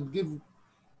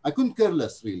couldn't care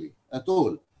less really at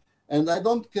all. And I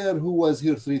don't care who was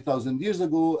here 3,000 years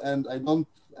ago. And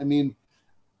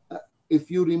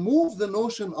if you remove the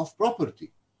notion of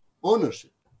property,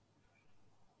 ownership,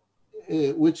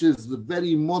 which is the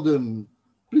very modern,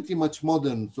 pretty much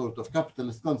modern sort of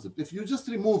capitalist concept, if you just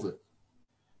remove it,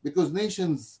 because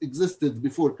nations existed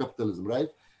before capitalism,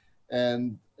 right?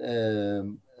 And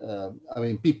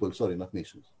people, sorry, not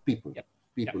nations, people, yep.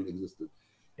 People yep. existed.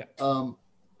 Yep.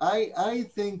 I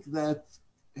think that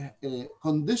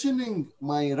conditioning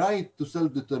my right to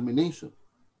self-determination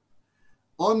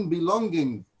on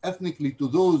belonging ethnically to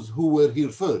those who were here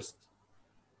first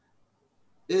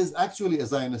is actually a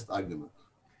Zionist argument.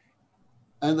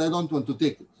 And I don't want to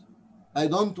take it. I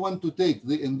don't want to take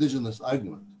the indigenous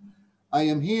argument. I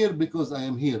am here because I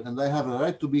am here, and I have a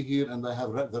right to be here, and I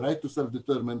have the right to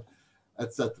self-determine,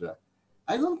 etc.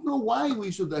 I don't know why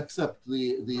we should accept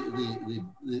the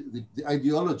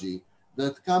ideology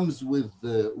that comes with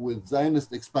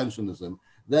Zionist expansionism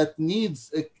that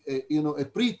needs a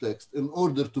pretext in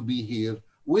order to be here,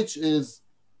 which is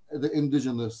the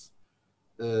indigenous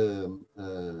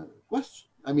question.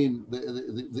 I mean,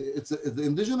 the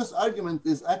indigenous argument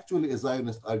is actually a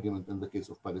Zionist argument in the case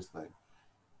of Palestine.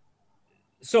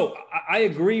 So I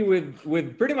agree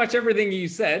with pretty much everything you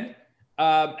said.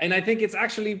 And I think it's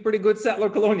actually pretty good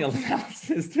settler colonial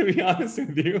analysis, to be honest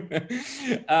with you.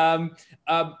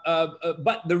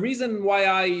 But the reason why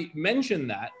I mentioned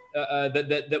that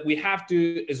we have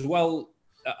to as well,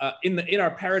 in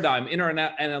our paradigm, in our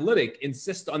analytic,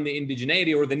 insist on the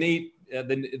indigeneity or the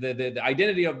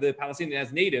identity of the Palestinian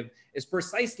as native is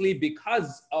precisely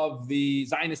because of the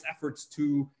Zionist efforts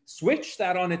to switch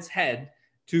that on its head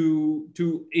to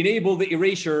enable the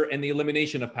erasure and the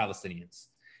elimination of Palestinians.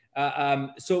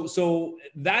 So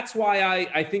that's why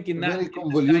I think in that very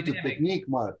convoluted technique,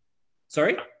 Mark.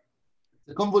 Sorry? It's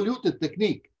a convoluted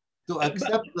technique to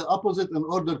accept the opposite in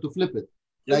order to flip it.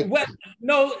 Like, well,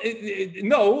 no. Let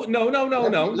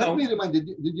me remind you.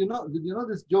 Did you know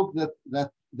this joke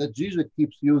that Zizek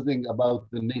keeps using about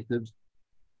the natives?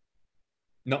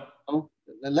 No. Oh,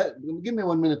 give me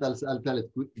 1 minute. I'll tell it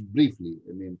briefly.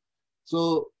 I mean,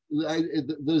 so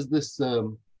there's this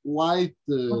white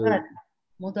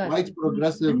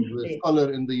progressive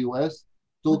scholar in the U.S.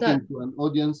 talking to an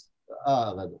audience.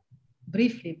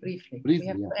 Briefly. We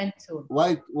have to end soon.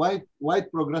 White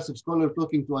progressive scholar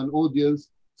talking to an audience,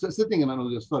 sitting in an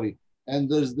audience, sorry. And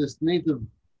there's this Native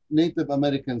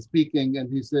American speaking, and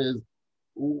he says,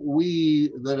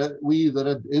 we the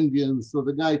Red Indians. So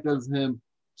the guy tells him,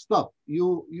 stop,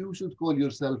 you should call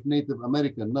yourself Native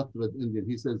American, not Red Indian.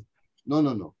 He says,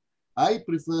 no. I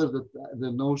prefer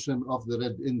the notion of the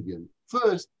Red Indian.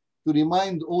 First, to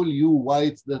remind all you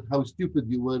whites that how stupid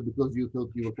you were because you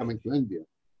thought you were coming to India.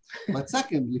 But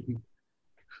secondly,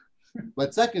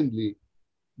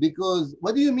 because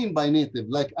what do you mean by native?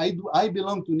 Like I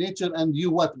belong to nature, and you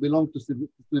what belong to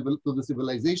the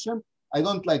civilization? I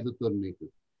don't like the term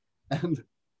native.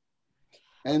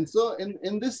 And so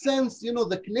in this sense, you know,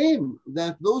 the claim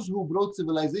that those who brought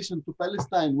civilization to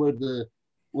Palestine were the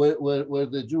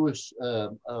Jewish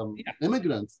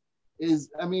immigrants is,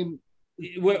 I mean,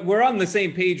 we're on the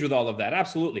same page with all of that,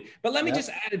 absolutely. But let me just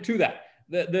add to that.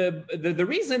 The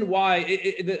reason why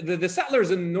the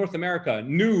settlers in North America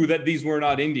knew that these were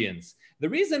not Indians, the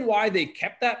reason why they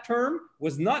kept that term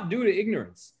was not due to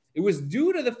ignorance. It was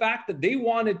due to the fact that they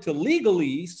wanted to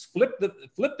legally flip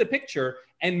the picture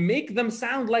and make them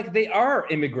sound like they are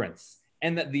immigrants,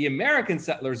 and that the American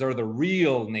settlers are the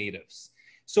real natives.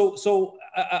 So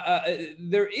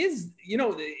there is, you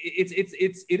know,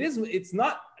 it's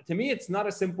not, to me, it's not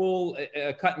a simple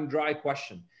cut and dry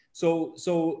question.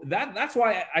 So that's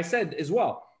why I said as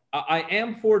well, I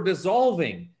am for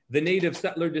dissolving the native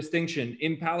settler distinction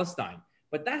in Palestine,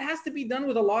 but that has to be done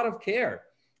with a lot of care.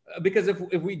 because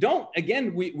if we don't,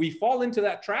 again, we fall into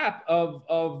that trap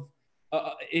of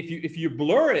if you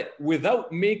blur it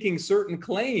without making certain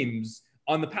claims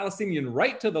on the Palestinian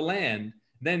right to the land,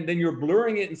 then you're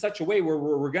blurring it in such a way where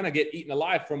we're going to get eaten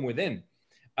alive from within.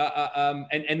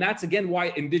 And that's again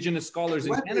why indigenous scholars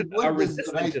in Canada are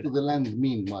resistant. What does right to the land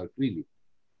mean, Mark? Really?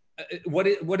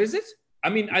 What is it? I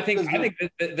mean, I think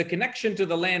the connection to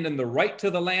the land and the right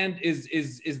to the land is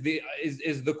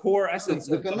the core essence.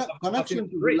 The connection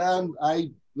to the land.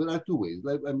 There are two ways.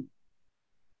 Like,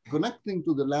 connecting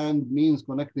to the land means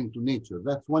connecting to nature.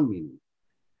 That's one meaning.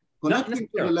 Connecting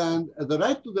to the land, the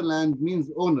right to the land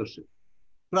means ownership,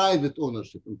 private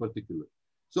ownership in particular.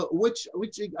 So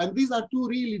and these are two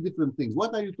really different things.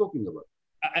 What are you talking about?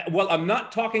 Well, I'm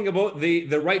not talking about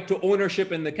the right to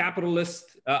ownership in the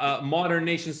capitalist modern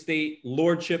nation state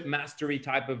lordship mastery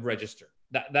type of register.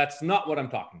 That's not what I'm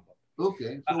talking about.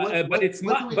 Okay. So but it's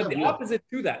not. But the opposite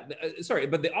to that.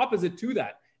 But the opposite to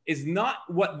that is not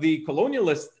what the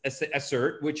colonialists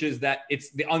assert, which is that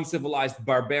it's the uncivilized,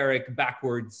 barbaric,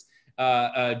 backwards,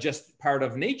 just part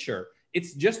of nature.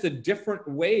 It's just a different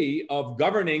way of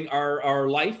governing our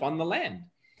life on the land.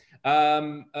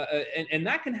 And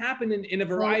that can happen in a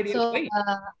variety of ways.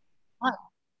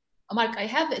 Mark, I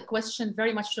have a question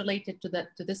very much related to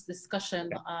this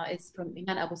discussion. It's from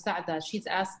Iman Abu Saada. She's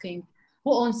asking,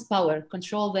 who owns power?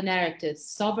 Control the narratives.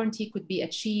 Sovereignty could be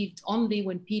achieved only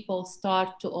when people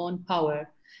start to own power.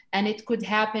 And it could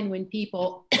happen when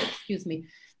people, excuse me,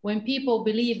 when people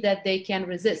believe that they can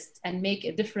resist and make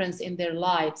a difference in their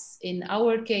lives. In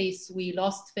our case, we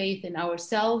lost faith in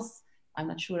ourselves. I'm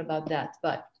not sure about that,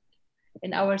 but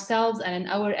in ourselves and in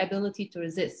our ability to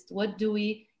resist. What do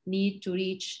we need to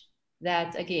reach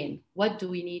that again? What do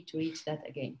we need to reach that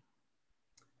again?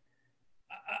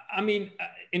 I mean,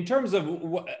 in terms of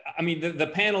what, I mean, the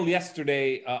panel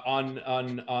yesterday on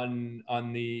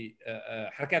the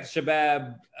Harakat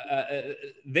al-Shabab,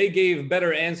 they gave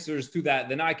better answers to that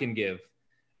than I can give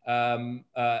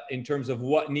in terms of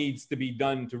what needs to be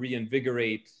done to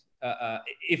reinvigorate,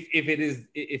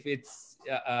 if it's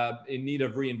in need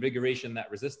of reinvigoration, that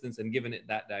resistance, and given it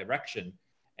that direction.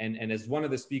 And as one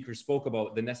of the speakers spoke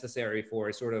about, the necessary for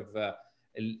a sort of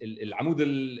the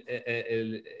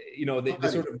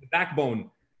sort of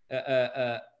backbone,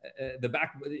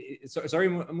 sorry,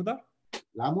 Mudar?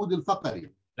 العمود الفقري.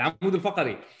 العمود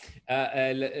الفقري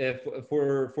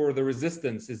for the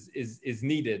resistance is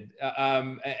needed,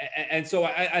 and so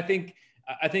I think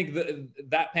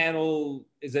that panel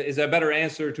is a better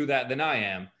answer to that than I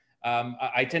am.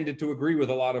 I tended to agree with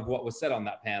a lot of what was said on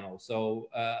that panel, so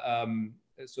I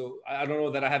don't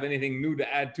know that I have anything new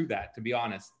to add to that, to be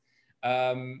honest.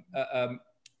 But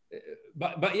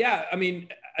yeah, I mean,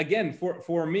 again,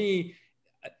 for me,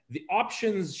 the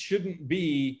options shouldn't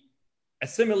be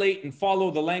assimilate and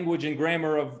follow the language and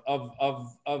grammar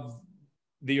of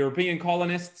the European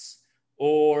colonists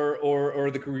or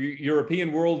the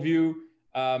European worldview,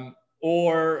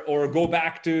 or go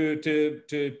back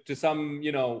to some,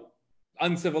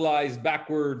 uncivilized,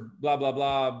 backward, blah, blah,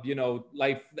 blah,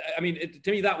 life. I mean,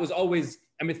 to me, that was always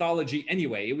a mythology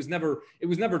anyway. It was never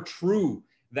true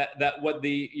that what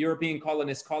the European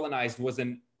colonists colonized was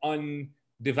an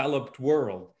undeveloped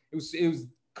world. It was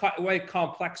quite a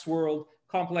complex world,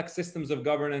 complex systems of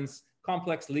governance,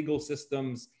 complex legal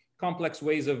systems, complex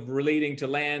ways of relating to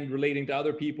land, relating to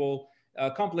other people,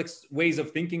 complex ways of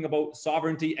thinking about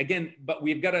sovereignty. Again, but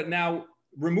we've got to now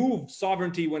remove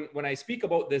sovereignty when I speak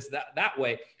about this that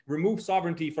way, remove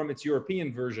sovereignty from its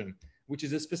European version, which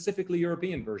is a specifically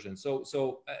European version. So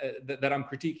that I'm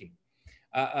critiquing.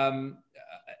 And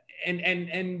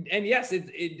yes,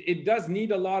 it does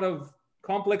need a lot of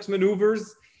complex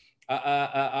maneuvers.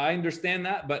 I understand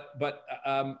that, but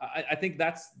I think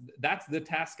that's the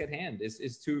task at hand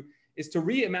is to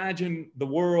reimagine the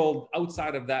world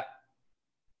outside of that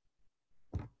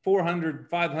 400,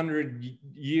 500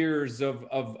 years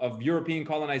of European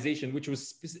colonization, which was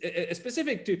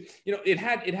specific to,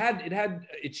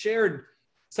 it shared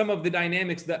some of the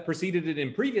dynamics that preceded it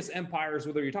in previous empires,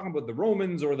 whether you're talking about the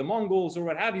Romans or the Mongols or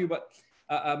what have you, but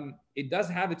it does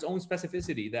have its own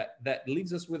specificity that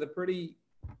leaves us with a pretty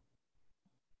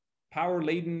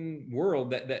power-laden world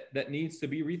that needs to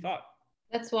be rethought.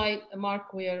 That's why,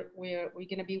 Mark, we're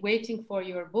going to be waiting for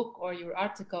your book or your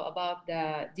article about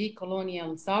the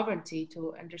decolonial sovereignty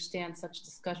to understand such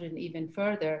discussion even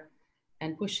further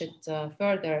and push it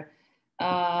further.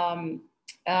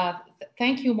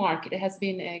 Thank you, Mark. It has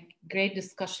been a great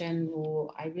discussion.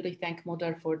 I really thank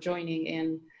Mudar for joining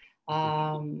in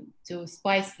to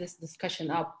spice this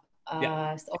discussion up.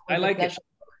 I like it.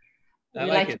 I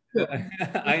like it.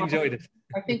 I enjoyed it.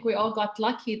 I think we all got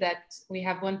lucky that we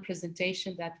have one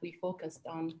presentation that we focused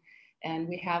on, and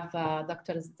we have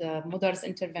Dr. Mudar's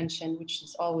intervention, which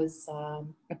is always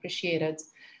appreciated.